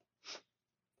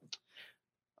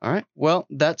 All right. Well,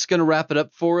 that's going to wrap it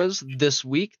up for us this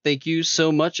week. Thank you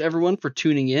so much, everyone, for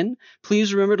tuning in.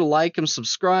 Please remember to like and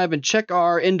subscribe and check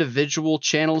our individual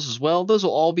channels as well. Those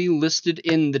will all be listed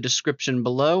in the description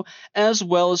below, as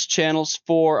well as channels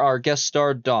for our guest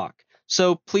star, Doc.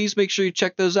 So please make sure you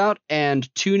check those out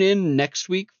and tune in next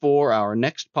week for our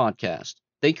next podcast.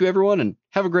 Thank you, everyone, and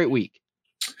have a great week.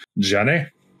 Johnny.